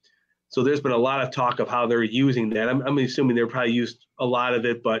left. So there's been a lot of talk of how they're using that. I'm assuming they're probably used a lot of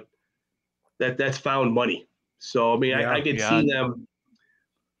it, but that's found money. So I mean, I could see them.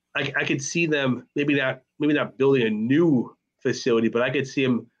 I could see them maybe not building a new facility, but I could see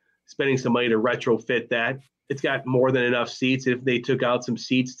them spending some money to retrofit that. It's got more than enough seats. If they took out some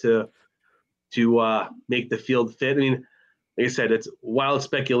seats to make the field fit, I mean, like I said, it's wild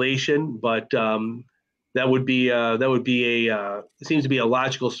speculation, but that would be it seems to be a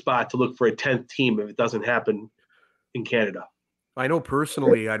logical spot to look for a 10th team if it doesn't happen in Canada. I know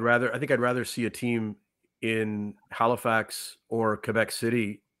personally, I'd rather see a team in Halifax or Quebec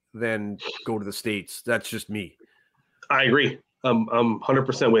City than go to the States. That's just me. I agree. I'm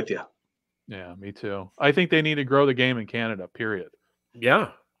 100% with you. Yeah, me too. I think they need to grow the game in Canada, period.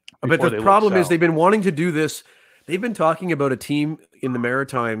 Yeah. But the problem is they've been wanting to do this. They've been talking about a team in the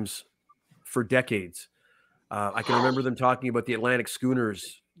Maritimes for decades. I can remember them talking about the Atlantic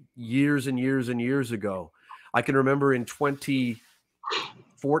Schooners years and years and years ago. I can remember in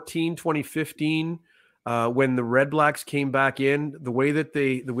 2014, 2015, when the Red Blacks came back in, the way that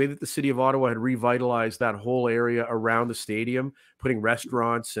the city of Ottawa had revitalized that whole area around the stadium, putting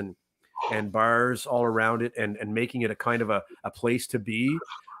restaurants and bars all around it and making it a kind of a place to be.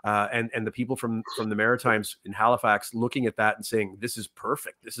 And the people from the Maritimes in Halifax looking at that and saying, this is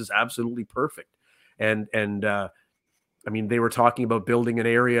perfect. This is absolutely perfect. And I mean, they were talking about building an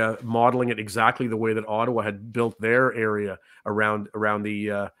area, modeling it exactly the way that Ottawa had built their area around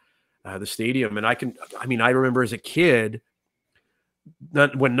the stadium. And I remember as a kid,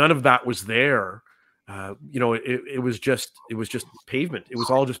 when none of that was there, it was just pavement. It was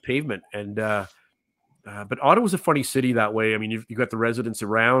all just pavement. And but Ottawa's a funny city that way. I mean, you've got the residents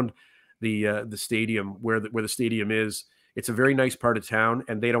around the stadium where the stadium is. It's a very nice part of town,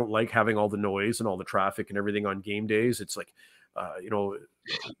 and they don't like having all the noise and all the traffic and everything on game days. It's like,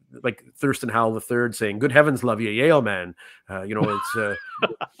 like Thurston Howell III saying, "Good heavens, love you, Yale man."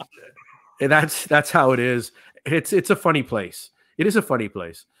 It's that's how it is. It's a funny place. It is a funny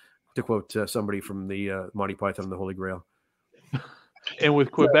place, to quote somebody from the Monty Python and the Holy Grail. And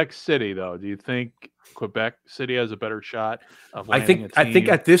with Quebec City, though, do you think Quebec City has a better shot of I think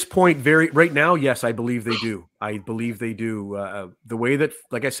at this point, right now, yes, I believe they do. I believe they do. The way that,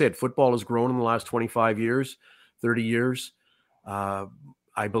 like I said, football has grown in the last 25 years, 30 years.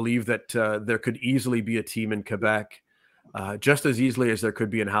 I believe that there could easily be a team in Quebec, just as easily as there could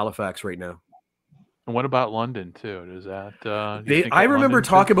be in Halifax right now. And what about London too? Does that? I remember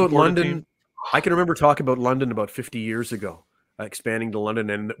talking about London. I can remember talking about London about 50 years ago. Expanding to London,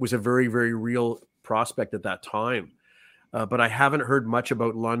 and it was a very, very real prospect at that time. But I haven't heard much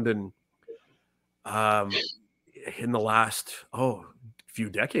about London in the last few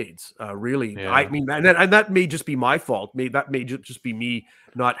decades. Really, yeah. I mean, and that may just be my fault. That may just be me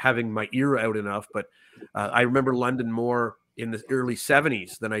not having my ear out enough. But I remember London more in the early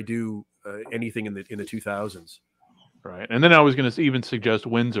 70s than I do anything in the 2000s. Right, and then I was going to even suggest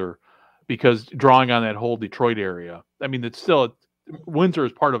Windsor, because drawing on that whole Detroit area, I mean, it's still Windsor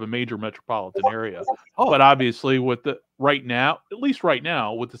is part of a major metropolitan area. But obviously, with at least right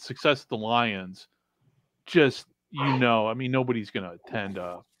now, with the success of the Lions, I mean, nobody's going to attend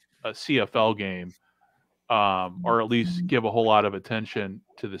a CFL game, or at least give a whole lot of attention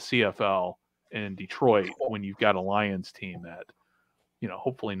to the CFL in Detroit when you've got a Lions team that,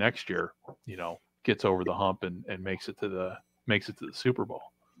 hopefully next year, gets over the hump and makes it to the Super Bowl.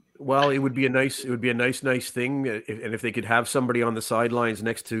 Well, it would be a nice thing, and if they could have somebody on the sidelines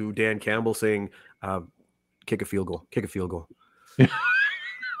next to Dan Campbell saying, "Kick a field goal."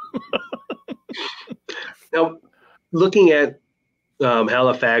 Now, looking at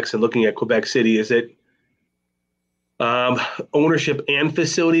Halifax and looking at Quebec City, is it ownership and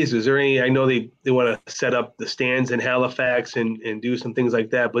facilities. Is there any? I know they want to set up the stands in Halifax and do some things like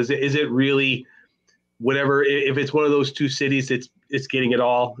that. But is it really whatever? If it's one of those two cities, it's getting it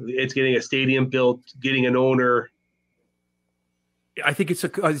all. It's getting a stadium built, getting an owner. I think it's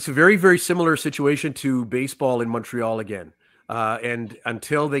a very, very similar situation to baseball in Montreal again. And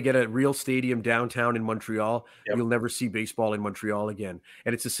until they get a real stadium downtown in Montreal, you'll never see baseball in Montreal again.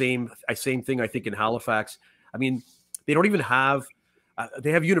 And it's the same thing, I think, in Halifax. I mean, they don't even have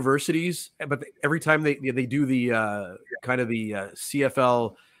they have universities, but every time they do the kind of the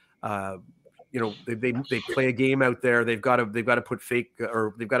CFL, they play a game out there. They've got to put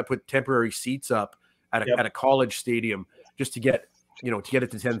they've got to put temporary seats up at a college stadium just to get it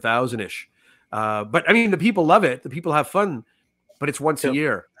to 10,000-ish. But I mean, the people love it. The people have fun, but it's once a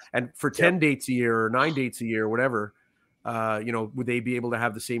year. And for 10 dates a year or 9 dates a year, whatever, would they be able to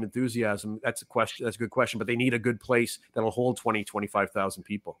have the same enthusiasm? That's a question. That's a good question, but they need a good place that'll hold 20, 25,000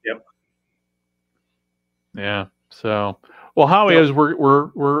 people. Yep. Yeah. So, well, Howie, as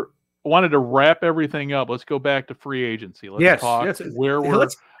we're wanted to wrap everything up. Let's go back to free agency. Let's talk where we're.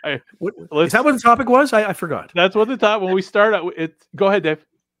 Is that what the topic was? I forgot. That's what the topic. When we start out, go ahead, Dave.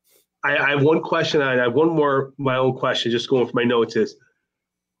 I have one question. I have one more. My own question, just going for my notes, is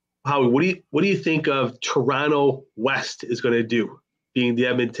Howie. What do you think of Toronto West is going to do, being the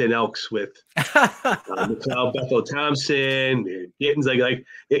Edmonton Elks with McLeod, Bethel Thompson, Gittins? Like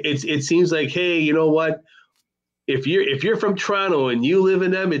it seems like, hey, you know what? If you're from Toronto and you live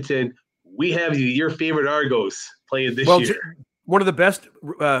in Edmonton, we have your favorite Argos playing this year. One of the best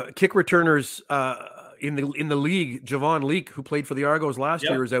kick returners in the league, Javon Leake, who played for the Argos last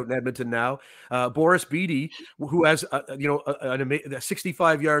year, is out in Edmonton now. Boris Beatty, who has a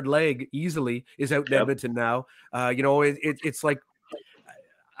 65-yard leg easily, is out in Edmonton now. It's like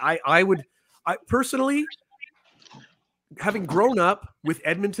I personally, having grown up with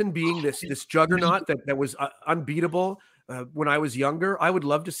Edmonton being this juggernaut that was unbeatable when I was younger, I would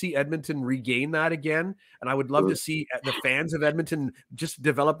love to see Edmonton regain that again, and I would love to see the fans of Edmonton just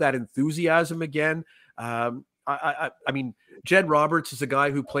develop that enthusiasm again. I mean, Jed Roberts is a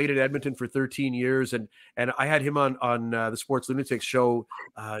guy who played at Edmonton for 13 years, and I had him on the Sports Lunatics show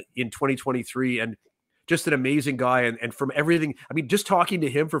in 2023, and just an amazing guy. And from everything, I mean, just talking to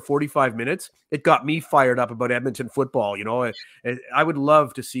him for 45 minutes, it got me fired up about Edmonton football. I would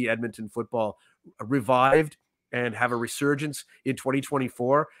love to see Edmonton football revived and have a resurgence in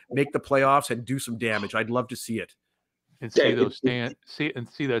 2024, make the playoffs and do some damage. I'd love to see it. And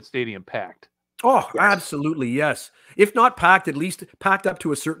see that stadium packed. Oh, absolutely, yes. If not packed, at least packed up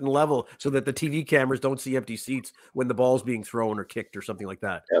to a certain level so that the TV cameras don't see empty seats when the ball's being thrown or kicked or something like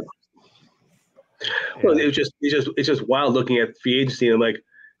that. Yeah. Well, it's just wild looking at free agency. And I'm like,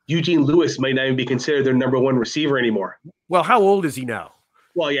 Eugene Lewis might not even be considered their number one receiver anymore. Well, how old is he now?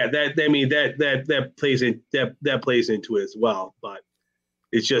 Well, yeah, that plays into it as well. But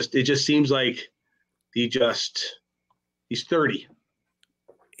it just seems like he's 30.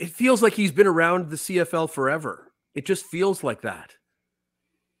 It feels like he's been around the CFL forever. It just feels like that.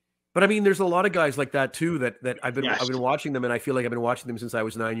 But I mean, there's a lot of guys like that too that I've been watching them, and I feel like I've been watching them since I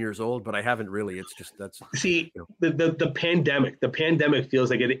was 9 years old, but I haven't really. It's just the pandemic. The pandemic feels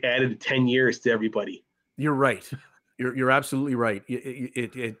like it added 10 years to everybody. You're right. You're absolutely right.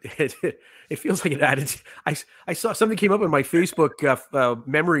 It feels like it added. I saw something came up in my Facebook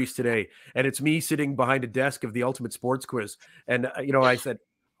memories today, and it's me sitting behind a desk of the Ultimate Sports Quiz, and I said,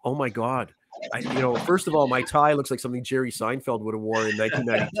 "Oh my God." First of all, my tie looks like something Jerry Seinfeld would have worn in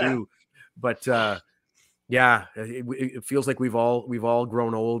 1992. But it feels like we've all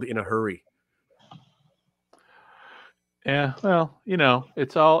grown old in a hurry. Yeah, well,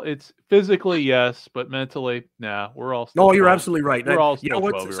 it's physically yes, but mentally, we're all. No, you're absolutely right. We're all.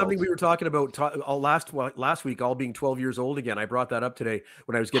 Something we were talking about last week, all being 12 years old again. I brought that up today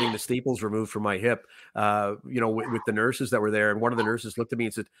when I was getting the staples removed from my hip. With the nurses that were there, and one of the nurses looked at me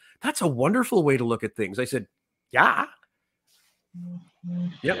and said, "That's a wonderful way to look at things." I said, "Yeah,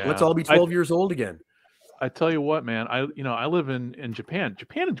 let's all be 12 years old again." I tell you what, man. I live in Japan.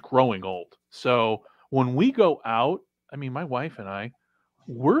 Japan is growing old, so when we go out. I mean, my wife and I,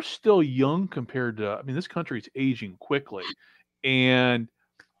 we're still young compared to, this country's aging quickly, and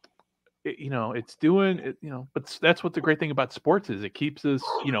it's doing it, but that's what the great thing about sports is. It keeps us,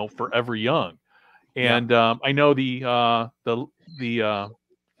 forever young. And I know the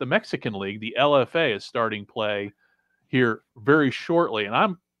Mexican league, the LFA, is starting play here very shortly. And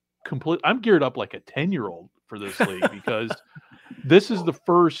I'm geared up like a 10-year-old for this league because this is the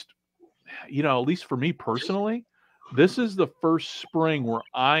first, at least for me personally, this is the first spring where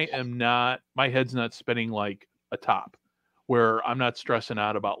my head's not spinning like atop, where I'm not stressing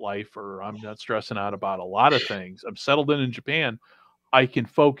out about life, or I'm not stressing out about a lot of things. I'm settled in Japan. I can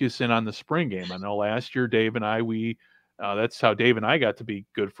focus in on the spring game. I know last year, Dave and I, that's how Dave and I got to be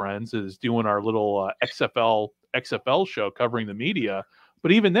good friends, is doing our little XFL show covering the media.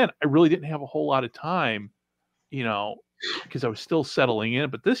 But even then, I really didn't have a whole lot of time, because I was still settling in.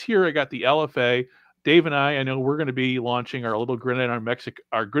 But this year I got the LFA. Dave and I know we're going to be launching our little Gridiron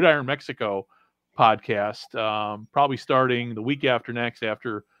Mexico podcast, probably starting the week after next,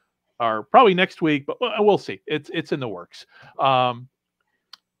 probably next week, but we'll see. It's in the works.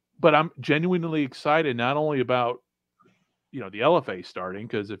 But I'm genuinely excited, not only about, the LFA starting,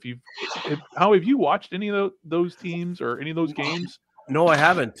 because how have you watched any of those teams or any of those games? No, I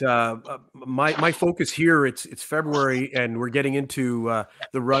haven't. My focus here, it's February, and we're getting into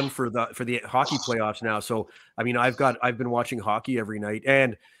the run for the hockey playoffs now. So, I mean, I've been watching hockey every night,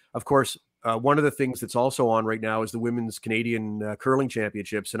 and of course, one of the things that's also on right now is the Women's Canadian Curling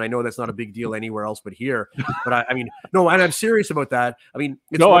Championships, and I know that's not a big deal anywhere else but here. But I mean, no, and I'm serious about that. I mean,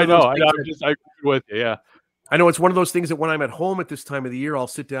 I know. I agree with you. Yeah. I know it's one of those things that when I'm at home at this time of the year, I'll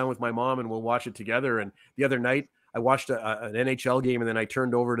sit down with my mom and we'll watch it together. And the other night, I watched an NHL game, and then I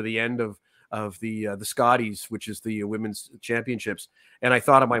turned over to the end of the Scotties, which is the women's championships, and I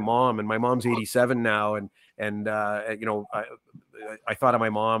thought of my mom. And my mom's 87 now, and I thought of my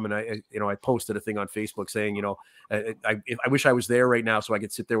mom, and I posted a thing on Facebook saying, I wish I was there right now so I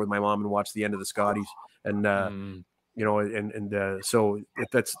could sit there with my mom and watch the end of the Scotties, and so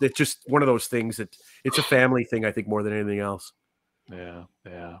it's just one of those things that it's a family thing, I think, more than anything else. Yeah.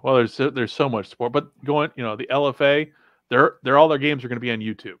 Well, there's so much sport, but the LFA, all their games are going to be on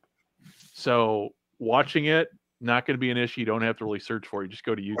YouTube. So watching it, not going to be an issue. You don't have to really search for it. You just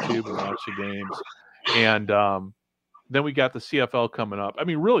go to YouTube and watch the games. And then we got the CFL coming up. I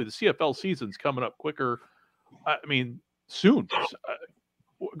mean, really, the CFL season's coming up quicker. I mean, soon.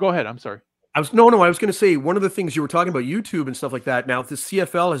 Go ahead. I'm sorry. I was going to say, one of the things you were talking about YouTube and stuff like that. Now, the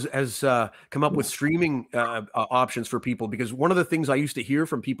CFL has come up with streaming options for people, because one of the things I used to hear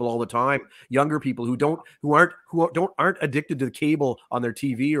from people all the time, younger people who aren't addicted to cable on their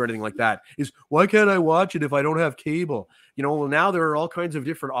TV or anything like that, is, why can't I watch it if I don't have cable? Well, now there are all kinds of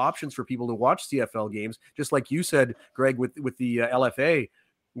different options for people to watch CFL games, just like you said, Greg, with the LFA.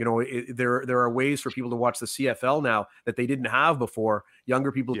 There are ways for people to watch the CFL now that they didn't have before.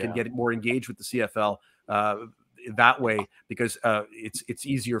 Younger people can get more engaged with the CFL that way, because it's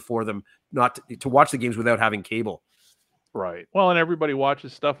easier for them not to watch the games without having cable. Right. Well, and everybody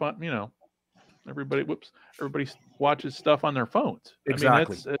watches stuff on, everybody watches stuff on their phones.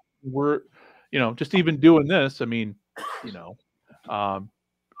 Exactly. I mean, we're, just even doing this. I mean,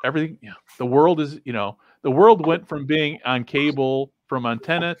 everything. The world is, the world went from being on cable, from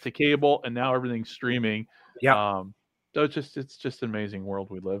antenna to cable, and now everything's streaming. Yeah. So it's just an amazing world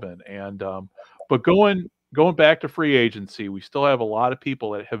we live in. And but going back to free agency, we still have a lot of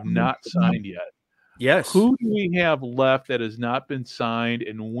people that have not signed yet. Yes. Who do we have left that has not been signed,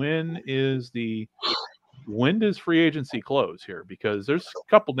 and when does free agency close here? Because there's a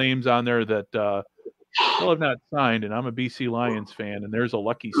couple names on there that still have not signed, and I'm a BC Lions fan, and there's a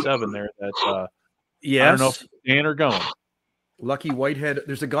lucky 7 there that yes. I don't know if Dan are going. Lucky Whitehead.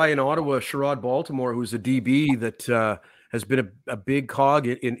 There's a guy in Ottawa, Sherrod Baltimore, who's a DB that has been a big cog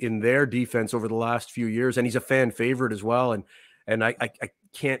in their defense over the last few years, and he's a fan favorite as well. And I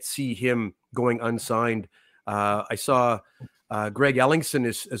can't see him going unsigned. I saw Greg Ellingson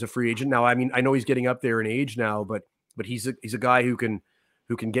as a free agent. Now, I mean, I know he's getting up there in age now, but he's a guy who can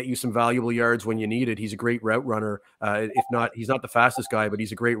get you some valuable yards when you need it. He's a great route runner. If not, he's not the fastest guy, but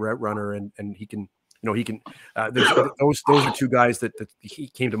he's a great route runner, and he can. Those are two guys that he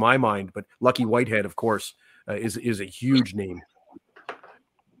came to my mind. But Lucky Whitehead, of course, is a huge name.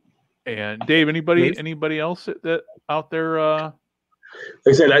 And Dave, anybody else that out there? Like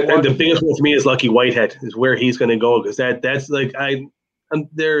I said, the biggest one for me is Lucky Whitehead, is where he's going to go, because that's like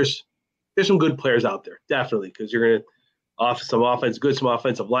there's some good players out there, definitely, because you're going to offer some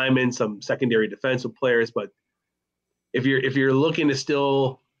offensive linemen, some secondary defensive players. But if you're looking to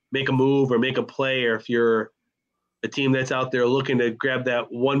still make a move or make a play, or if you're a team that's out there looking to grab that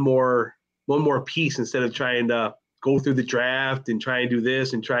one more piece instead of trying to go through the draft and try and do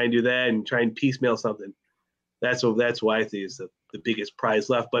this and try and do that and try and piecemeal something, that's why I think is the biggest prize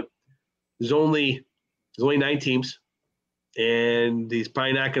left. But there's only 9 teams, and he's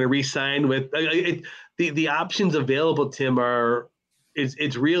probably not going to re-sign with the options available. Tim,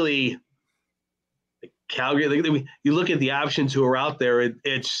 it's really Calgary. You look at the options who are out there.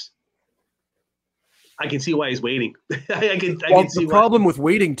 I can see why he's waiting. I can see the problem with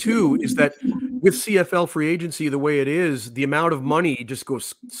waiting too is that with CFL free agency the way it is, the amount of money just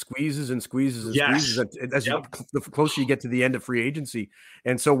goes squeezes and squeezes and squeezes as the closer you get to the end of free agency.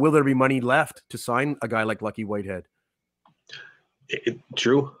 And so, will there be money left to sign a guy like Lucky Whitehead?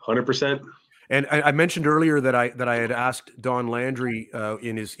 True, 100%. And I mentioned earlier that I had asked Don Landry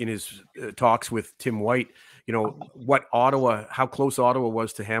in his talks with Tim White, how close Ottawa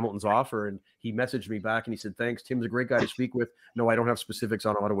was to Hamilton's offer, and he messaged me back and he said, "Thanks, Tim's a great guy to speak with. No, I don't have specifics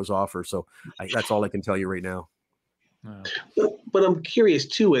on Ottawa's offer, so that's all I can tell you right now." But I'm curious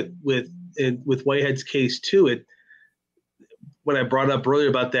too with Whitehead's case too. When I brought up earlier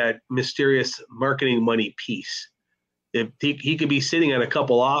about that mysterious marketing money piece, if he could be sitting on a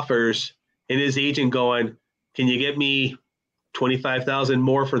couple offers and his agent going, "Can you get me 25,000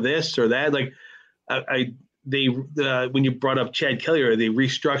 more for this or that?" Like when you brought up Chad Kelly, they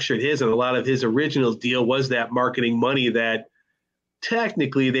restructured his, and a lot of his original deal was that marketing money that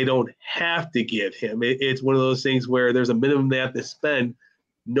technically they don't have to give him. It's one of those things where there's a minimum they have to spend,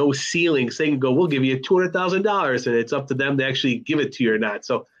 no ceiling. So they can go, "We'll give you $200,000, and it's up to them to actually give it to you or not."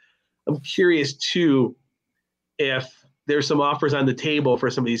 So I'm curious too if there's some offers on the table for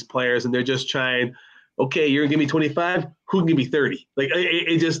some of these players, and they're just trying, "Okay, you're gonna give me 25. Who can give me 30?" Like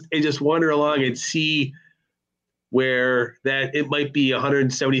it just wander along and see where that it might be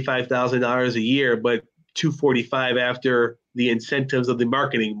 $175,000 a year, but $245 after the incentives of the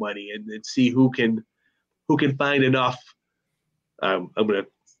marketing money, and see who can find enough. I'm gonna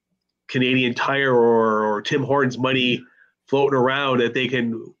Canadian Tire or Tim Hortons money floating around that they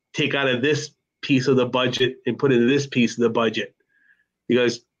can take out of this piece of the budget and put into this piece of the budget.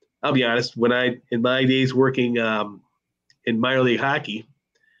 Because I'll be honest, in my days working in minor league hockey,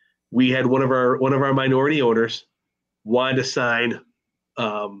 we had one of our minority owners wanted to sign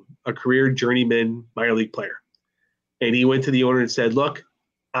a career journeyman minor league player. And he went to the owner and said, "Look,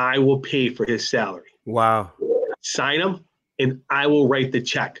 I will pay for his salary. Wow. Sign him, and I will write the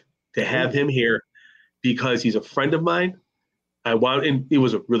check to have him here because he's a friend of mine. And he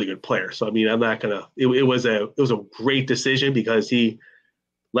was a really good player. So, I mean, I'm not going to – it was a great decision because he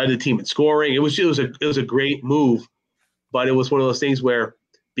led the team in scoring. It was a great move, but it was one of those things where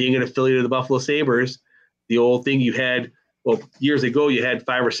being an affiliate of the Buffalo Sabres, the old thing you had – well, years ago, you had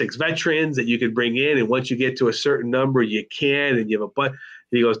 5 or 6 veterans that you could bring in, and once you get to a certain number, you can, and you have a but. And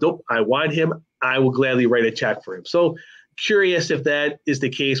he goes, "Nope, I want him. I will gladly write a check for him." So curious if that is the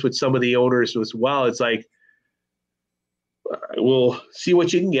case with some of the owners as well. It's like, we'll see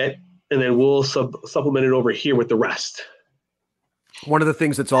what you can get, and then we'll supplement it over here with the rest. One of the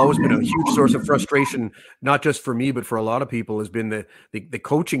things that's always been a huge source of frustration, not just for me, but for a lot of people, has been the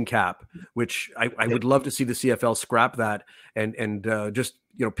coaching cap, which I would love to see the CFL scrap that and just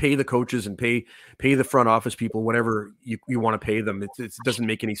pay the coaches and pay the front office people whatever you want to pay them. It doesn't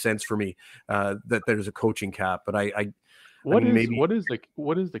make any sense for me that there's a coaching cap. But what is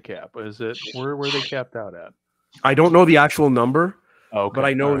the cap? Is it where are they capped out at? I don't know the actual number. Okay. But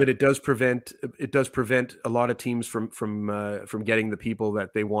I know that it does prevent a lot of teams from getting the people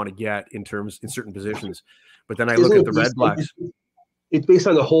that they want to get in certain positions. But then I look at the Red Blacks. It's based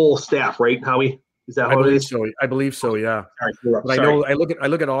on the whole staff, right, Howie? Is that how it is? I believe so. Yeah. Right, but I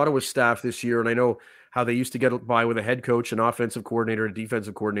look at Ottawa's staff this year, and I know how they used to get by with a head coach, an offensive coordinator, a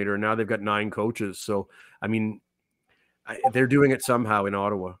defensive coordinator, and now they've got 9 coaches. So I mean, they're doing it somehow in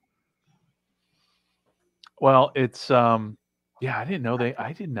Ottawa. Well, it's yeah, I did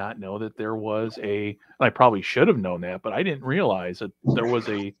not know that there was I probably should have known that, but I didn't realize that there was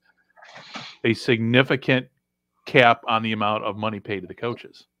a significant cap on the amount of money paid to the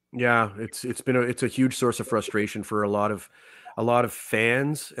coaches. Yeah, it's a huge source of frustration for a lot of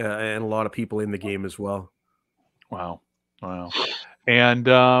fans and a lot of people in the game as well. Wow. And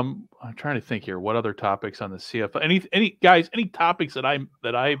I'm trying to think here, what other topics on the CFL? Any topics that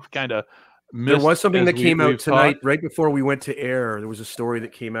I've kind of missed? There was something that came out tonight right before we went to air. There was a story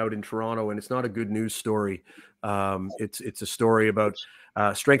that came out in Toronto, and it's not a good news story. It's a story about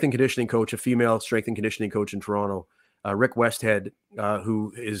strength and conditioning coach, a female strength and conditioning coach in Toronto, Rick Westhead,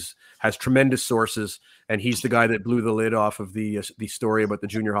 who has tremendous sources, and he's the guy that blew the lid off of the story about the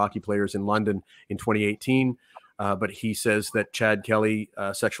junior hockey players in London in 2018. But he says that Chad Kelly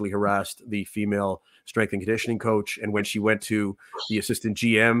sexually harassed the female strength and conditioning coach, and when she went to the assistant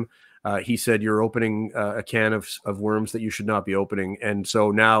GM, he said, "You're opening a can of worms that you should not be opening." And so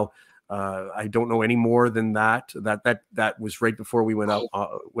now I don't know any more than that. That was right before we went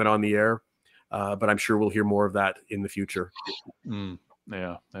on the air. But I'm sure we'll hear more of that in the future.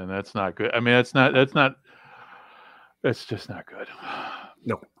 Yeah, and that's not good. I mean, that's just not good.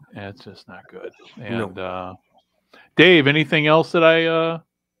 No, it's just not good. And Dave, anything else that I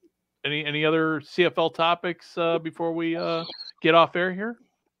Any other CFL topics before we get off air here?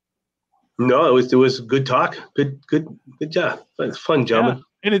 No, it was good talk. Good job. It's fun, gentlemen.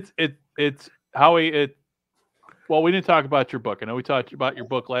 Yeah. And it's Howie. Well, we didn't talk about your book. I know we talked about your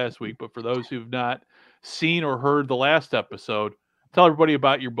book last week, but for those who've not seen or heard the last episode, tell everybody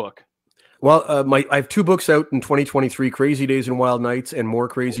about your book. Well, I have 2 books out in 2023, Crazy Days and Wild Nights and More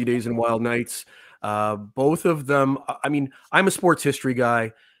Crazy Days and Wild Nights. Both of them, I mean, I'm a sports history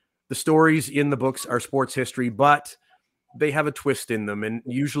guy. The stories in the books are sports history, but they have a twist in them. And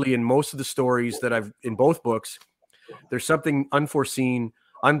usually in most of the stories that I've in both books, there's something unforeseen,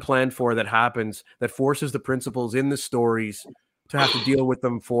 unplanned for that happens that forces the principals in the stories to have to deal with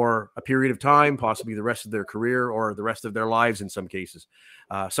them for a period of time, possibly the rest of their career or the rest of their lives in some cases.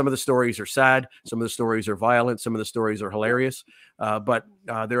 Some of the stories are sad. Some of the stories are violent. Some of the stories are hilarious. But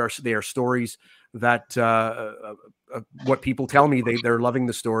they are stories that what people tell me, they're loving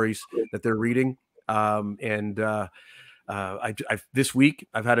the stories that they're reading. This week,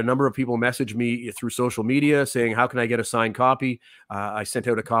 I've had a number of people message me through social media saying, how can I get a signed copy? I sent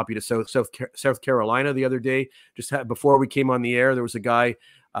out a copy to South Carolina the other day. Before we came on the air, there was a guy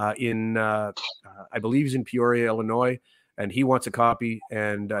I believe he's in Peoria, Illinois, and he wants a copy.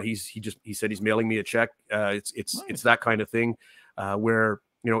 And he said he's mailing me a check. It's that kind of thing where,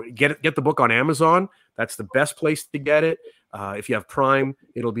 get the book on Amazon. That's the best place to get it. If you have Prime,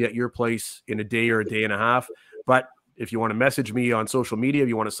 it'll be at your place in a day or a day and a half. But if you want to message me on social media, if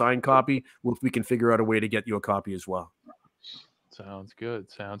you want a signed copy, we can figure out a way to get you a copy as well. Sounds good.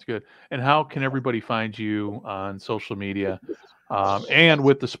 And how can everybody find you on social media and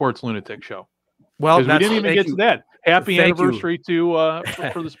with the Sports Lunatic Show? Well, we didn't even get to that. Happy anniversary for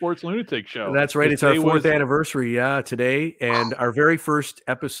the Sports Lunatic Show. That's right. It's our 4th anniversary, today. And our very first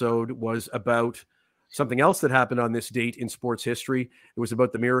episode was about something else that happened on this date in sports history. It was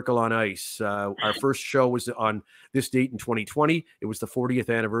about the Miracle on Ice. Our first show was on this date in 2020. It was the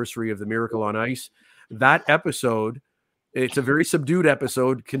 40th anniversary of the Miracle on Ice. That episode, it's a very subdued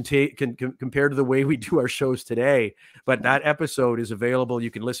episode compared to the way we do our shows today. But that episode is available.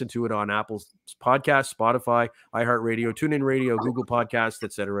 You can listen to it on Apple's Podcast, Spotify, iHeartRadio, TuneIn Radio, Google Podcasts,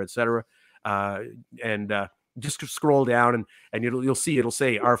 et cetera, et cetera. Just scroll down and you'll see it'll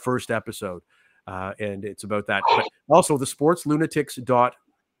say our first episode. And it's about that. But also the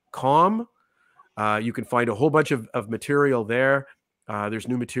sportslunatics.com. You can find a whole bunch of material there. There's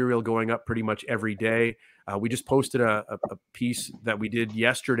new material going up pretty much every day. We just posted a piece that we did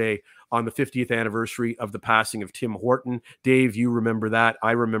yesterday on the 50th anniversary of the passing of Tim Horton. Dave, you remember that.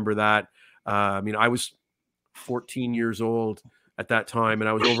 I remember that. I was 14 years old at that time, and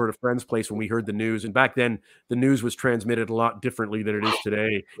I was over at a friend's place when we heard the news. And back then, the news was transmitted a lot differently than it is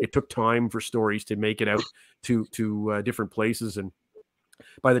today. It took time for stories to make it out to different places. And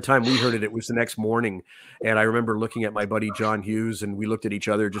by the time we heard it, it was the next morning. And I remember looking at my buddy John Hughes, and we looked at each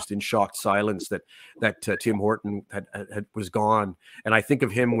other just in shocked silence that Tim Horton was gone. And I think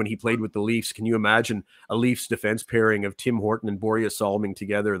of him when he played with the Leafs. Can you imagine a Leafs defense pairing of Tim Horton and Borje Salming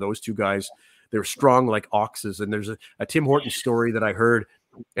together? Those two guys, they're strong like oxes. And there's a Tim Horton story that I heard,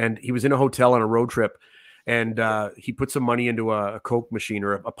 and he was in a hotel on a road trip, and he put some money into a Coke machine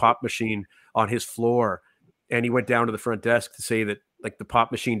or a pop machine on his floor. And he went down to the front desk to say that, like, the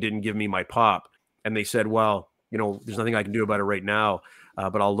pop machine didn't give me my pop. And they said, well, there's nothing I can do about it right now,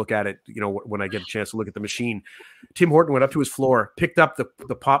 but I'll look at it, when I get a chance to look at the machine. Tim Horton went up to his floor, picked up the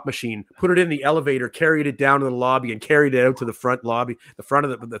pop machine, put it in the elevator, carried it down to the lobby, and carried it out to the front lobby, the front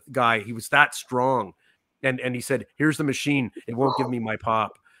of the guy. He was that strong. And he said, here's the machine. It won't give me my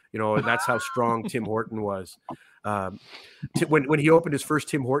pop. And that's how strong Tim Horton was. When he opened his first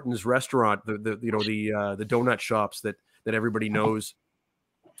Tim Hortons restaurant, the donut shops that everybody knows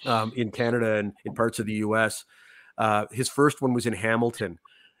in Canada and in parts of the US, his first one was in Hamilton,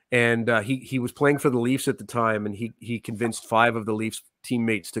 and he was playing for the Leafs at the time, and he convinced 5 of the Leafs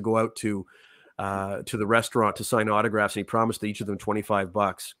teammates to go out to the restaurant to sign autographs, and he promised each of them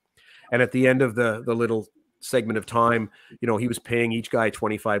 $25. And at the end of the little segment of time, he was paying each guy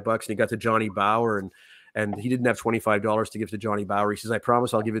 $25, and he got to Johnny Bower, and he didn't have $25 to give to Johnny Bower. He says, I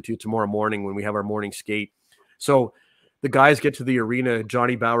promise I'll give it to you tomorrow morning when we have our morning skate. So the guys get to the arena.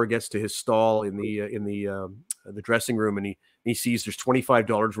 Johnny Bower gets to his stall in the dressing room, and he sees there's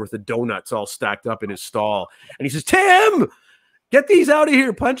 $25 worth of donuts all stacked up in his stall. And he says, Tim, get these out of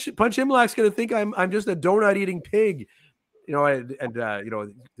here. Punch Imlach's going to think I'm just a donut eating pig.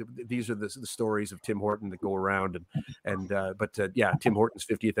 These are the stories of Tim Horton that go around, but Tim Horton's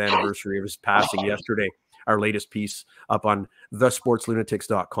 50th anniversary of his passing yesterday. Our latest piece up on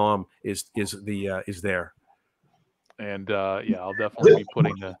thesportslunatics.com is there. And I'll definitely be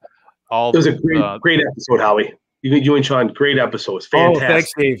putting all It was the, a great episode, Howie. You and Sean, great episode. It's fantastic. Oh, thanks,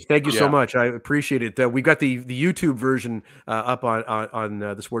 Dave. Thank you so Yeah. much. I appreciate it. We got the YouTube version up on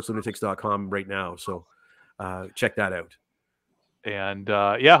the sportslunatics.com right now. So check that out. And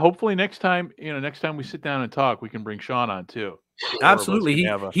yeah, hopefully next time we sit down and talk, we can bring Sean on too. Absolutely.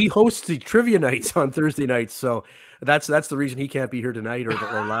 He hosts the trivia nights on Thursday nights. So that's the reason he can't be here tonight or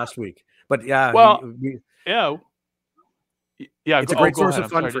last week. But yeah, well, yeah. It's a great source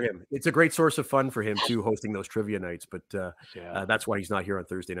of fun for him. It's a great source of fun for him too, hosting those trivia nights. But that's why he's not here on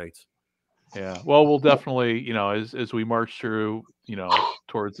Thursday nights. Yeah. Well, we'll definitely, as we march through,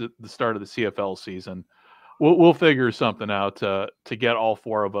 towards the start of the CFL season, we'll figure something out to get all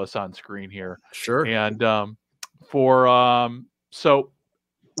four of us on screen here. Sure. And so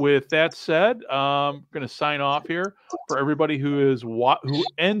with that said, I'm going to sign off here for everybody who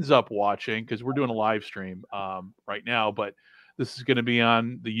ends up watching, because we're doing a live stream right now, but this is going to be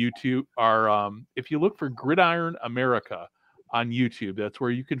on the YouTube. If you look for Gridiron America on YouTube, that's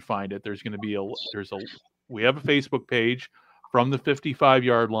where you can find it. There's going to be we have a Facebook page, From the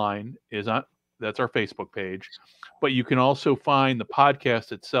 55-Yard Line that's our Facebook page, but you can also find the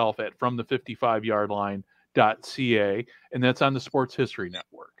podcast itself at fromthe55yardline.ca, and that's on the Sports History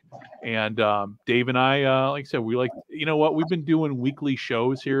Network. And Dave and I, like I said, we've been doing weekly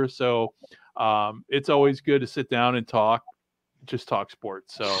shows here, so it's always good to sit down and talk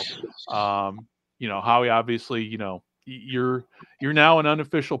sports. So Howie, obviously, you're now an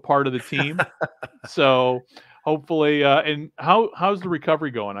unofficial part of the team. So hopefully, and how's the recovery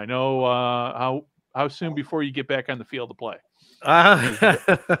going? I know how soon before you get back on the field to play?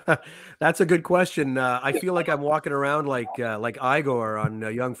 That's a good question. I feel like I'm walking around like Igor on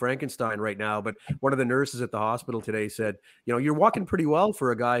Young Frankenstein right now. But one of the nurses at the hospital today said, you're walking pretty well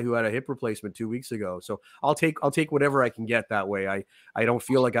for a guy who had a hip replacement 2 weeks ago. So I'll take whatever I can get that way. I don't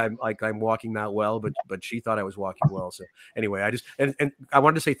feel like I'm walking that well, but she thought I was walking well. So anyway, and I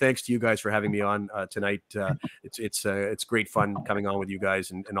wanted to say thanks to you guys for having me on tonight. It's great fun coming on with you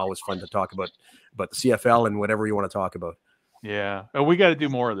guys, and always fun to talk about the CFL and whatever you want to talk about. Yeah, and we got to do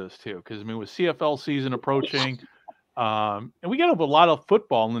more of this too, because with CFL season approaching, and we got a lot of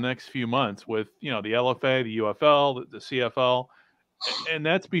football in the next few months with the LFA, the UFL, the CFL, and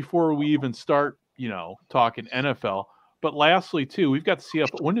that's before we even start talking NFL. But lastly, too, we've got the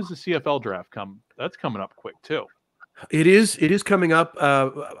CFL. When does the CFL draft come? That's coming up quick too. It is coming up.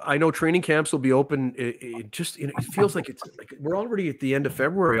 I know training camps will be open. It feels like we're already at the end of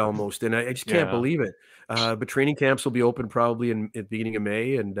February almost, and I just can't believe it. But training camps will be open probably at the beginning of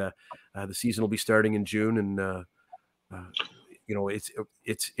May, and the season will be starting in June. And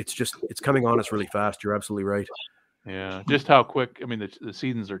it's coming on us really fast. You're absolutely right. Yeah, just how quick. I mean, the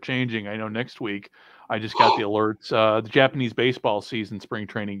seasons are changing. I know next week I just got the alerts. The Japanese baseball season, spring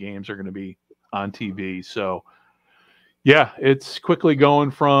training games are going to be on TV. So. Yeah, it's quickly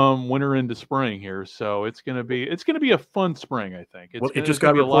going from winter into spring here, so it's gonna be a fun spring, I think. It just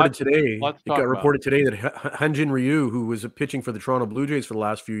got reported today. It got reported today that Hyunjin Ryu, who was pitching for the Toronto Blue Jays for the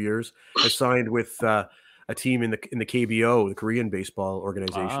last few years, has signed with a team in the KBO, the Korean baseball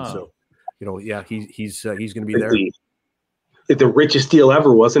organization. So, he's going to be there. The richest deal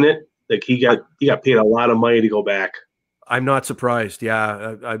ever, wasn't it? Like he got paid a lot of money to go back. I'm not surprised.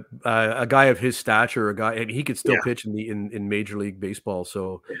 Yeah, a guy of his stature, and he could still pitch in Major League Baseball.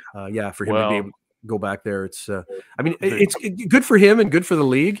 So, for him to be able to go back there, it's good for him and good for the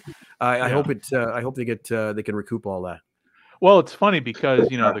league. I hope they can recoup all that. Well, it's funny because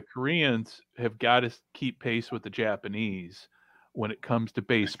the Koreans have got to keep pace with the Japanese when it comes to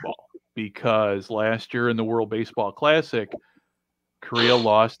baseball, because last year in the World Baseball Classic, Korea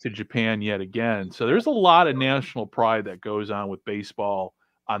lost to Japan yet again. So there's a lot of national pride that goes on with baseball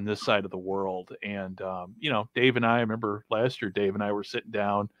on this side of the world. And, Dave and I remember last year, Dave and I were sitting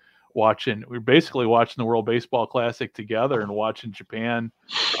down we were basically watching the World Baseball Classic together and watching Japan,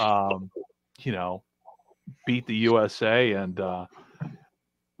 beat the USA. And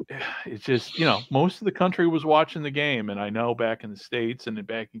it's just, most of the country was watching the game. And I know back in the States and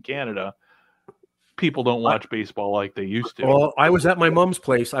back in Canada, people don't watch baseball like they used to. Well, I was at my mom's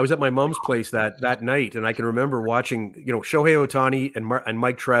place. that night, and I can remember watching, Shohei Ohtani and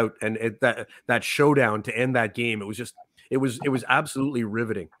Mike Trout, and that showdown to end that game. It was absolutely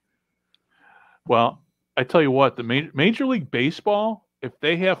riveting. Well, I tell you what, the Major League Baseball, if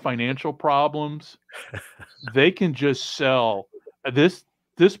they have financial problems, they can just sell this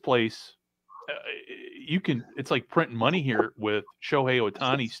place. It's like printing money here with Shohei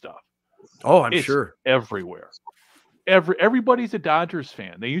Ohtani stuff. Oh, I'm sure. Everywhere. Everybody's a Dodgers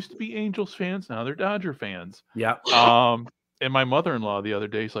fan. They used to be Angels fans. Now they're Dodger fans. Yeah. And my mother-in-law the other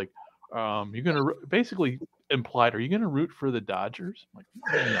day is like, you're going to basically implied, are you going to root for the Dodgers? I'm like,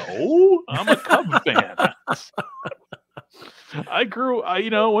 no, I'm a Cub fan.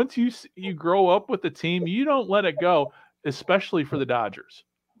 Once you grow up with the team, you don't let it go, especially for the Dodgers.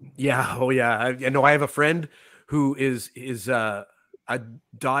 Yeah. Oh, yeah. I know. I have a friend who is a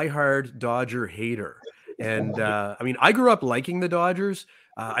diehard Dodger hater, and I mean, I grew up liking the Dodgers.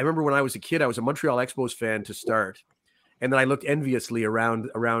 I remember when I was a kid, I was a Montreal Expos fan to start, and then I looked enviously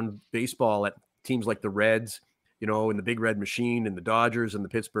around baseball at teams like the Reds, and the Big Red Machine, and the Dodgers, and the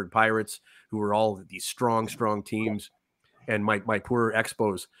Pittsburgh Pirates, who were all these strong teams. And my poor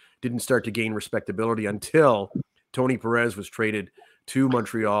Expos didn't start to gain respectability until Tony Perez was traded to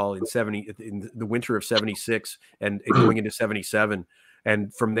Montreal in the winter of 76 and going into 77.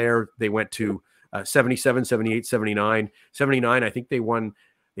 And from there, they went to 77, 78, 79. 79, I think they won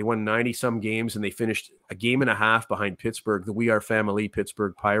 90 some games, and they finished a game and a half behind Pittsburgh, the We Are Family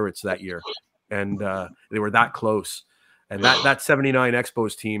Pittsburgh Pirates that year. And they were that close. And that 79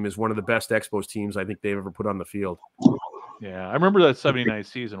 Expos team is one of the best Expos teams I think they've ever put on the field. Yeah, I remember that 79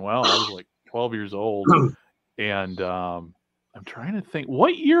 season well. I was like 12 years old. And I'm trying to think,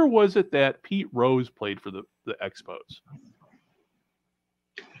 what year was it that Pete Rose played for the Expos?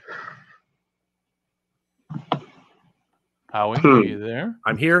 Howie, are you there?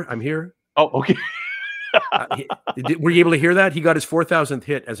 I'm here. Oh, okay. Were you able to hear that? He got his 4,000th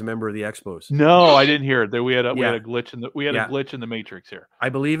hit as a member of the Expos. No, I didn't hear it. We had a glitch a glitch in the matrix here. I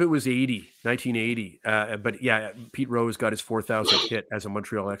believe it was 1980. But yeah, Pete Rose got his 4,000th hit as a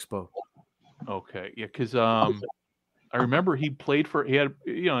Montreal Expo. Okay, yeah, because I remember he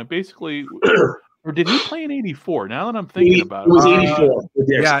had basically, or did he play in '84? Now that I'm thinking about it, it was '84 with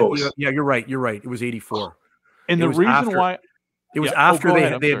the Expos. Yeah, you're right. It was '84. And the reason why. It was after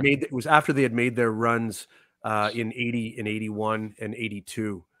they had made their runs in 80 and 81 and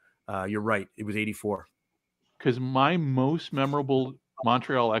 82. You're right. It was 84. Because my most memorable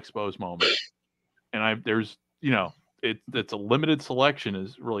Montreal Expos moment, and it's a limited selection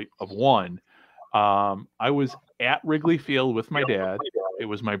is really of one. I was at Wrigley Field with my dad. It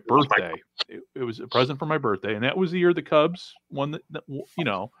was my birthday. It was a present for my birthday, and that was the year the Cubs won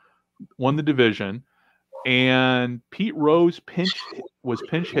the division. And Pete Rose was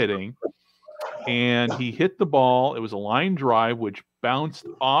pinch hitting, and he hit the ball. It was a line drive, which bounced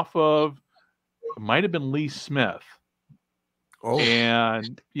off of, it might have been Lee Smith. Oh.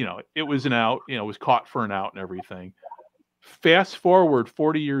 And, it was an out, it was caught for an out and everything. Fast forward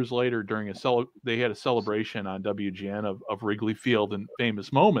 40 years later, they had a celebration on WGN of Wrigley Field and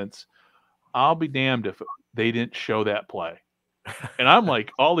famous moments. I'll be damned if they didn't show that play. And I'm like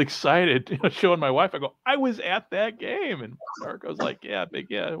all excited, showing my wife. I go, I was at that game, and Marco's like,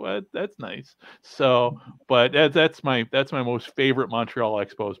 well, that's nice. So, but that's my most favorite Montreal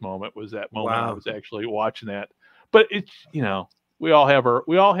Expos moment, was that moment. Wow. I was actually watching that. But it's we all have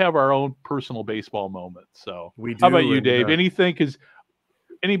our own personal baseball moments. So, we do. How about you, Dave? Anything? Because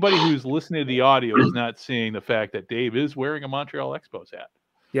anybody who's listening to the audio is not seeing the fact that Dave is wearing a Montreal Expos hat.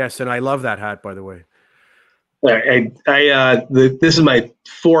 Yes, and I love that hat, by the way. This is my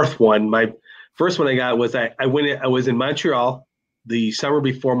fourth one. My first one I got was I was in Montreal the summer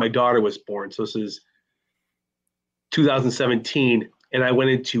before my daughter was born. So this is 2017, and I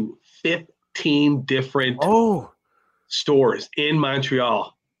went into 15 different stores in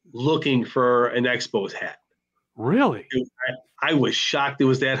Montreal looking for an Expos hat. Really? I was shocked it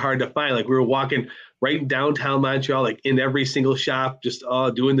was that hard to find. Like, we were walking right in downtown Montreal, like in every single shop, just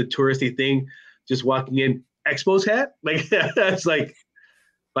doing the touristy thing, just walking in. Expos hat? Like, that's like,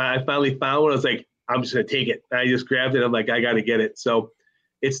 I finally found one. I was like, I'm just going to take it. I just grabbed it. I'm like, I got to get it. So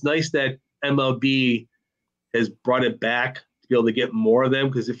it's nice that MLB has brought it back to be able to get more of them,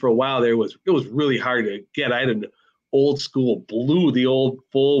 because for a while it was really hard to get. I had an old school blue, the old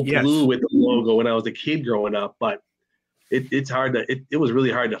full blue with the logo when I was a kid growing up, but it was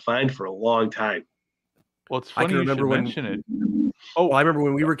really hard to find for a long time. Well, it's funny you should mention it. Oh, I remember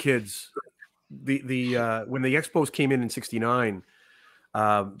when we were kids, when the Expos came in '69,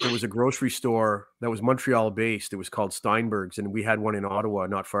 there was a grocery store that was Montreal based. It was called Steinberg's, and we had one in Ottawa,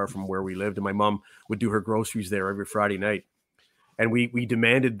 not far from where we lived. And my mom would do her groceries there every Friday night. And we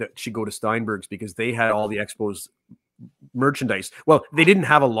demanded that she go to Steinberg's because they had all the Expos merchandise. Well, they didn't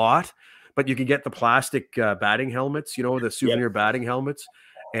have a lot, but you could get the plastic batting helmets, the souvenir batting helmets.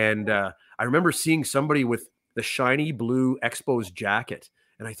 And I remember seeing somebody with the shiny blue Expos jacket,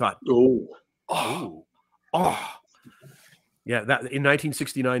 and I thought, yeah, that in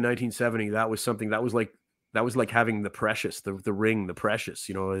 1969, 1970, that was something that was like having the precious, the ring, the precious,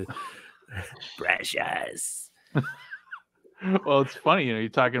 precious. Well, it's funny, you're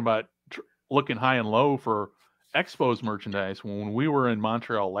talking about looking high and low for Expos merchandise. When we were in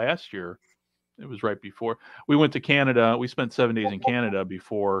Montreal last year, it was right before we went to Canada. We spent 7 days in Canada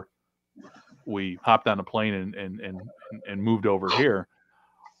before we hopped on a plane and moved over here.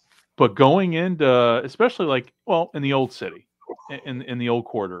 But going into, especially like, well, in the old city, in the old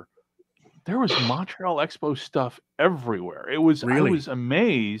quarter, there was Montreal Expo stuff everywhere. I Really? was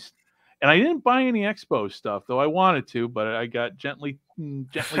amazed, and I didn't buy any Expo stuff, though I wanted to, but I got gently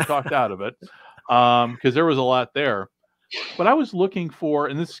talked out of it because there was a lot there. But I was looking for,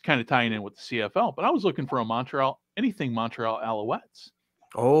 and this is kind of tying in with the CFL, but I was looking for anything Montreal Alouettes.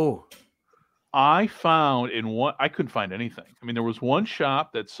 Oh, I found I couldn't find anything. I mean, there was one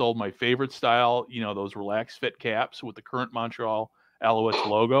shop that sold my favorite style, those relaxed fit caps with the current Montreal Alouettes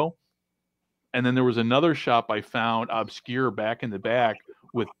logo. And then there was another shop I found obscure back in the back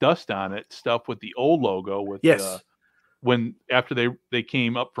with dust on it, stuff with the old logo with yes. After they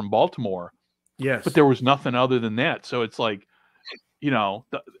came up from Baltimore. Yes. But there was nothing other than that. So it's like, for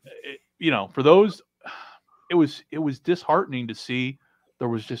those, it was disheartening to see there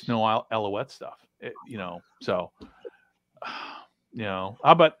was just no Alouette stuff, so, how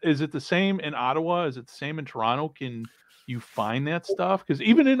about, is it the same in Ottawa? Is it the same in Toronto? Can you find that stuff? Because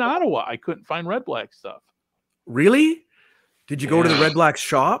even in Ottawa, I couldn't find Red Black stuff. Really? Did you go to the Red Black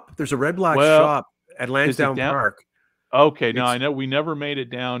shop? There's a Red Black shop at Lansdowne Park. Okay, no, I know we never made it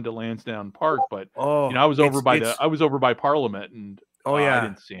down to Lansdowne Park, but I was over by Parliament, and I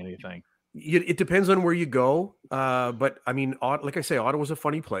didn't see anything. It depends on where you go, but I mean, like I say, Ottawa's a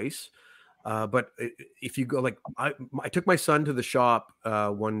funny place. But if you go, like I took my son to the shop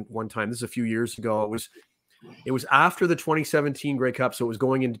one time. This is a few years ago. It was after the 2017 Grey Cup, so it was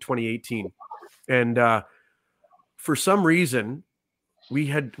going into 2018, and for some reason,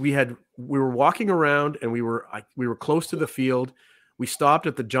 we were walking around and we were close to the field. We stopped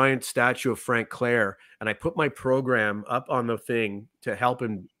at the giant statue of Frank Clair, and I put my program up on the thing to help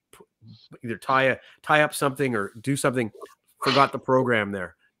him either tie up something or do something. Forgot the program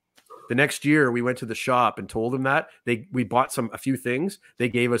there. The next year we went to the shop and told them that we bought a few things. They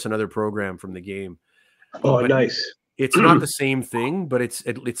gave us another program from the game. Oh, but nice. It's not the same thing, but it's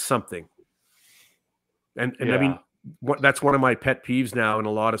something. And I mean, that's one of my pet peeves now in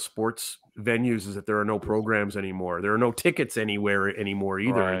a lot of sports venues is that there are no programs anymore. There are no tickets anywhere anymore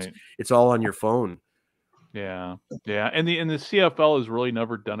either. Right. It's all on your phone. Yeah. And the CFL has really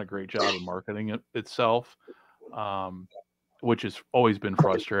never done a great job of marketing itself, which has always been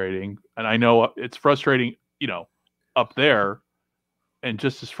frustrating. And I know it's frustrating, up there, and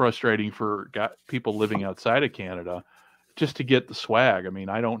just as frustrating for people living outside of Canada, just to get the swag. I mean,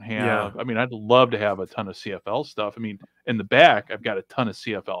 I don't have. I mean, I'd love to have a ton of CFL stuff. I mean, in the back, I've got a ton of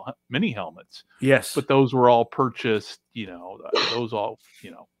CFL mini helmets. Yes, but those were all purchased. Those all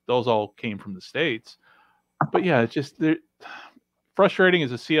came from the States. But yeah, it's just frustrating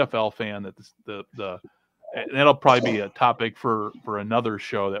as a CFL fan that and that'll probably be a topic for another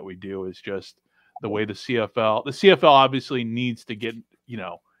show that we do, is just the way the CFL obviously needs to get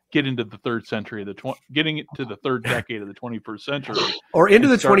into the third century getting it to the third decade of the 21st century, or into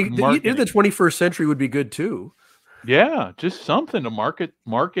the 21st century would be good too. Yeah, just something to market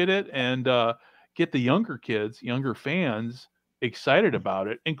it and get the younger fans excited about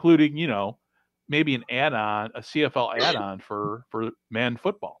it, including maybe a CFL add-on for man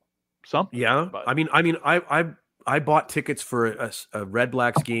football, something. Yeah, but I mean, I bought tickets for a Red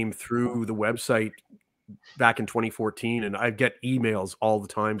Blacks game through the website back in 2014, and I get emails all the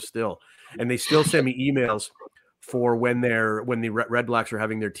time still, and they still send me emails for when the Red Blacks are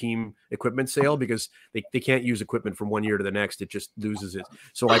having their team equipment sale, because they can't use equipment from one year to the next. It just loses it.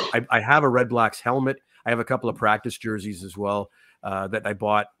 So I have a Red Blacks helmet. I have a couple of practice jerseys as well. That I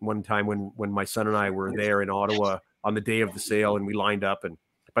bought one time when my son and I were there in Ottawa on the day of the sale, and we lined up, and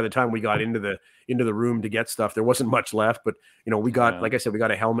by the time we got into the room to get stuff, there wasn't much left. But we got, like I said, we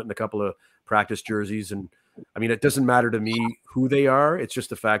got a helmet and a couple of practice jerseys, and I mean, it doesn't matter to me who they are. It's just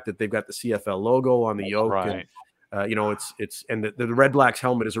the fact that they've got the CFL logo on the yoke, right. And and the Red Blacks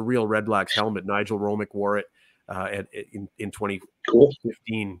helmet is a real Red Blacks helmet. Nigel Romick wore it in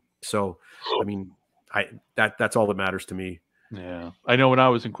 2015. So I mean, that's all that matters to me. Yeah, I know when I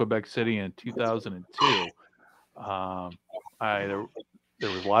was in Quebec City in 2002, there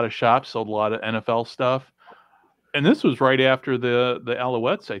was a lot of shops sold a lot of NFL stuff, and this was right after the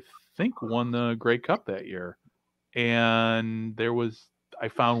Alouettes, I think, won the Grey Cup that year, and I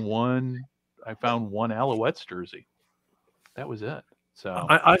found one Alouettes jersey. That was it. So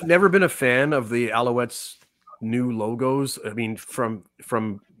I've never been a fan of the Alouettes new logos. I mean, from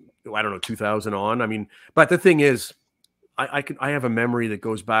I don't know, 2000 on. I mean, but the thing is, I have a memory that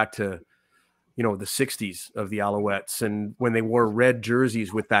goes back to the 60s of the Alouettes, and when they wore red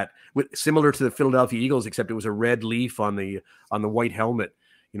jerseys with similar to the Philadelphia Eagles, except it was a red leaf on the white helmet,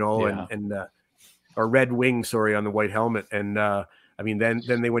 and or red wing, sorry, on the white helmet. And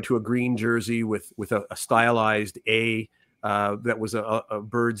then they went to a green jersey with a stylized A that was a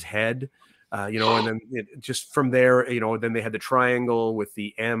bird's head, and then just from there, then they had the triangle with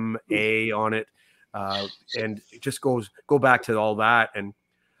the MA on it, and it just go back to all that. And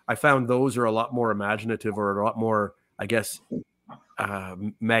I found those are a lot more imaginative, or a lot more, I guess,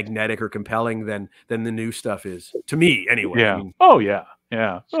 magnetic or compelling than the new stuff is, to me anyway. Yeah.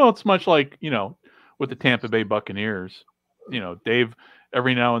 Yeah. Well, it's much like, with the Tampa Bay Buccaneers, Dave,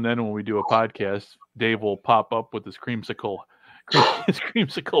 every now and then when we do a podcast, Dave will pop up with his creamsicle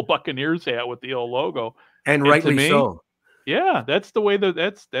Buccaneers hat with the old logo. And rightly so. Yeah, that's the way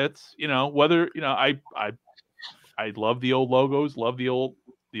that's whether, I love the old logos, love the old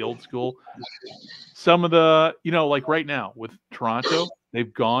school. Some of the, like right now with Toronto,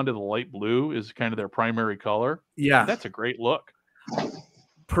 they've gone to the light blue is kind of their primary color. Yeah. That's a great look.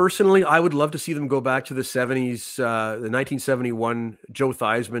 Personally, I would love to see them go back to the 70s, the 1971 Joe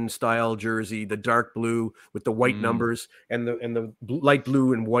Theismann style jersey, the dark blue with the white numbers and the light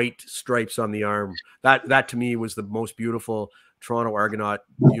blue and white stripes on the arm. That to me was the most beautiful Toronto Argonaut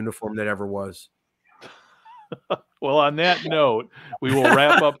uniform that ever was. Well, on that note, we will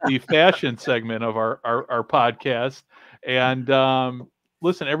wrap up the fashion segment of our podcast. And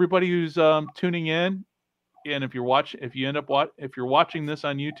listen, everybody who's tuning in, and if you're watching this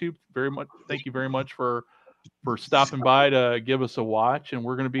on YouTube, thank you very much for stopping by to give us a watch. And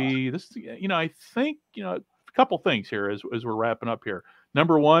we're going to be I think a couple things here as we're wrapping up here.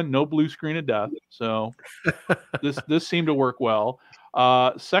 Number one, no blue screen of death. So this seemed to work well.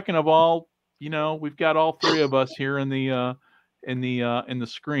 Second of all, we've got all three of us here in the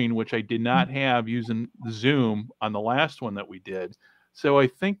screen, which I did not have using Zoom on the last one that we did. So I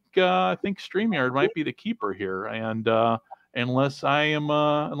think StreamYard might be the keeper here, and unless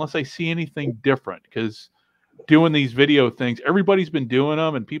I see anything different, because doing these video things, everybody's been doing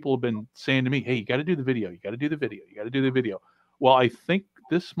them, and people have been saying to me, "Hey, you got to do the video. You got to do the video. You got to do the video." Well, I think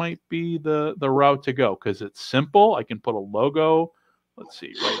this might be the route to go, because it's simple. I can put a logo. Let's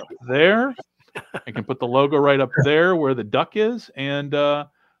see, right up there. I can put the logo right up there where the duck is, and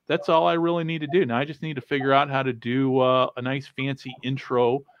that's all I really need to do. Now I just need to figure out how to do a nice fancy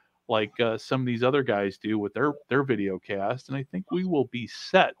intro like some of these other guys do with their video cast, and I think we will be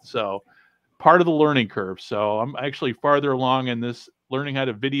set. So part of the learning curve. So I'm actually farther along in this learning how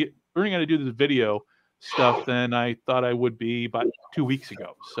to do this video stuff than I thought I would be about 2 weeks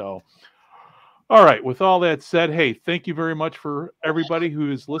ago. So all right, with all that said, hey, thank you very much for everybody who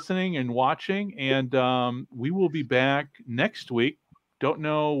is listening and watching, and we will be back next week. Don't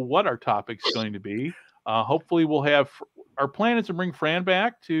know what our topic's going to be. Hopefully we'll have – our plan is to bring Fran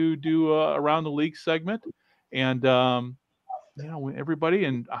back to do Around the League segment. And, everybody,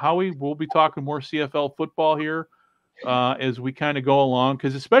 and Howie, we'll be talking more CFL football here as we kind of go along,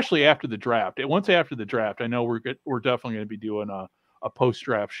 because especially after the draft. Once after the draft, I know we're definitely going to be doing a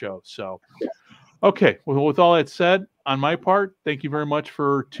post-draft show. So – okay, well, with all that said, on my part, thank you very much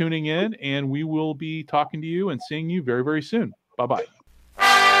for tuning in, and we will be talking to you and seeing you very, very soon. Bye-bye.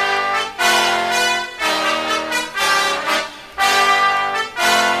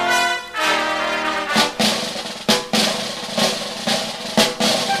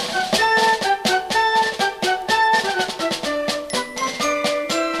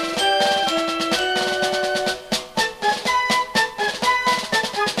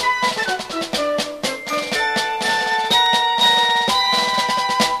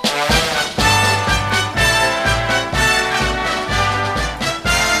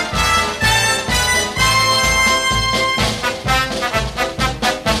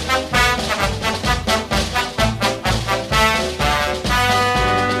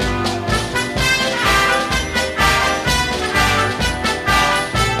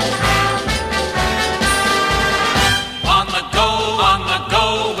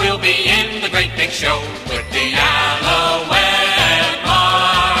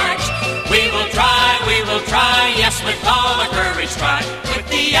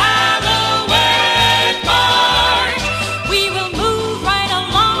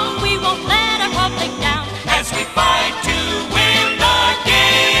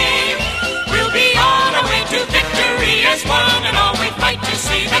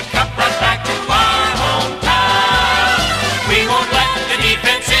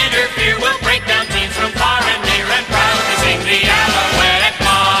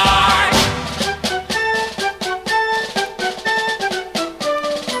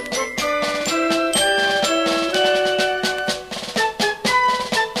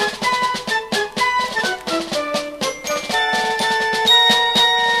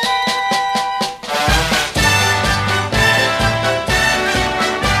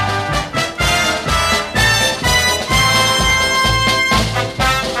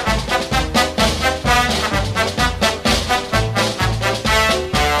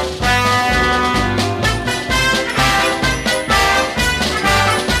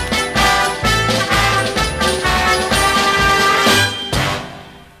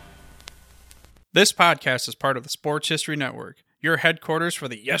 This podcast is part of the Sports History Network, your headquarters for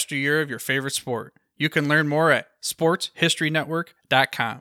the yesteryear of your favorite sport. You can learn more at sportshistorynetwork.com.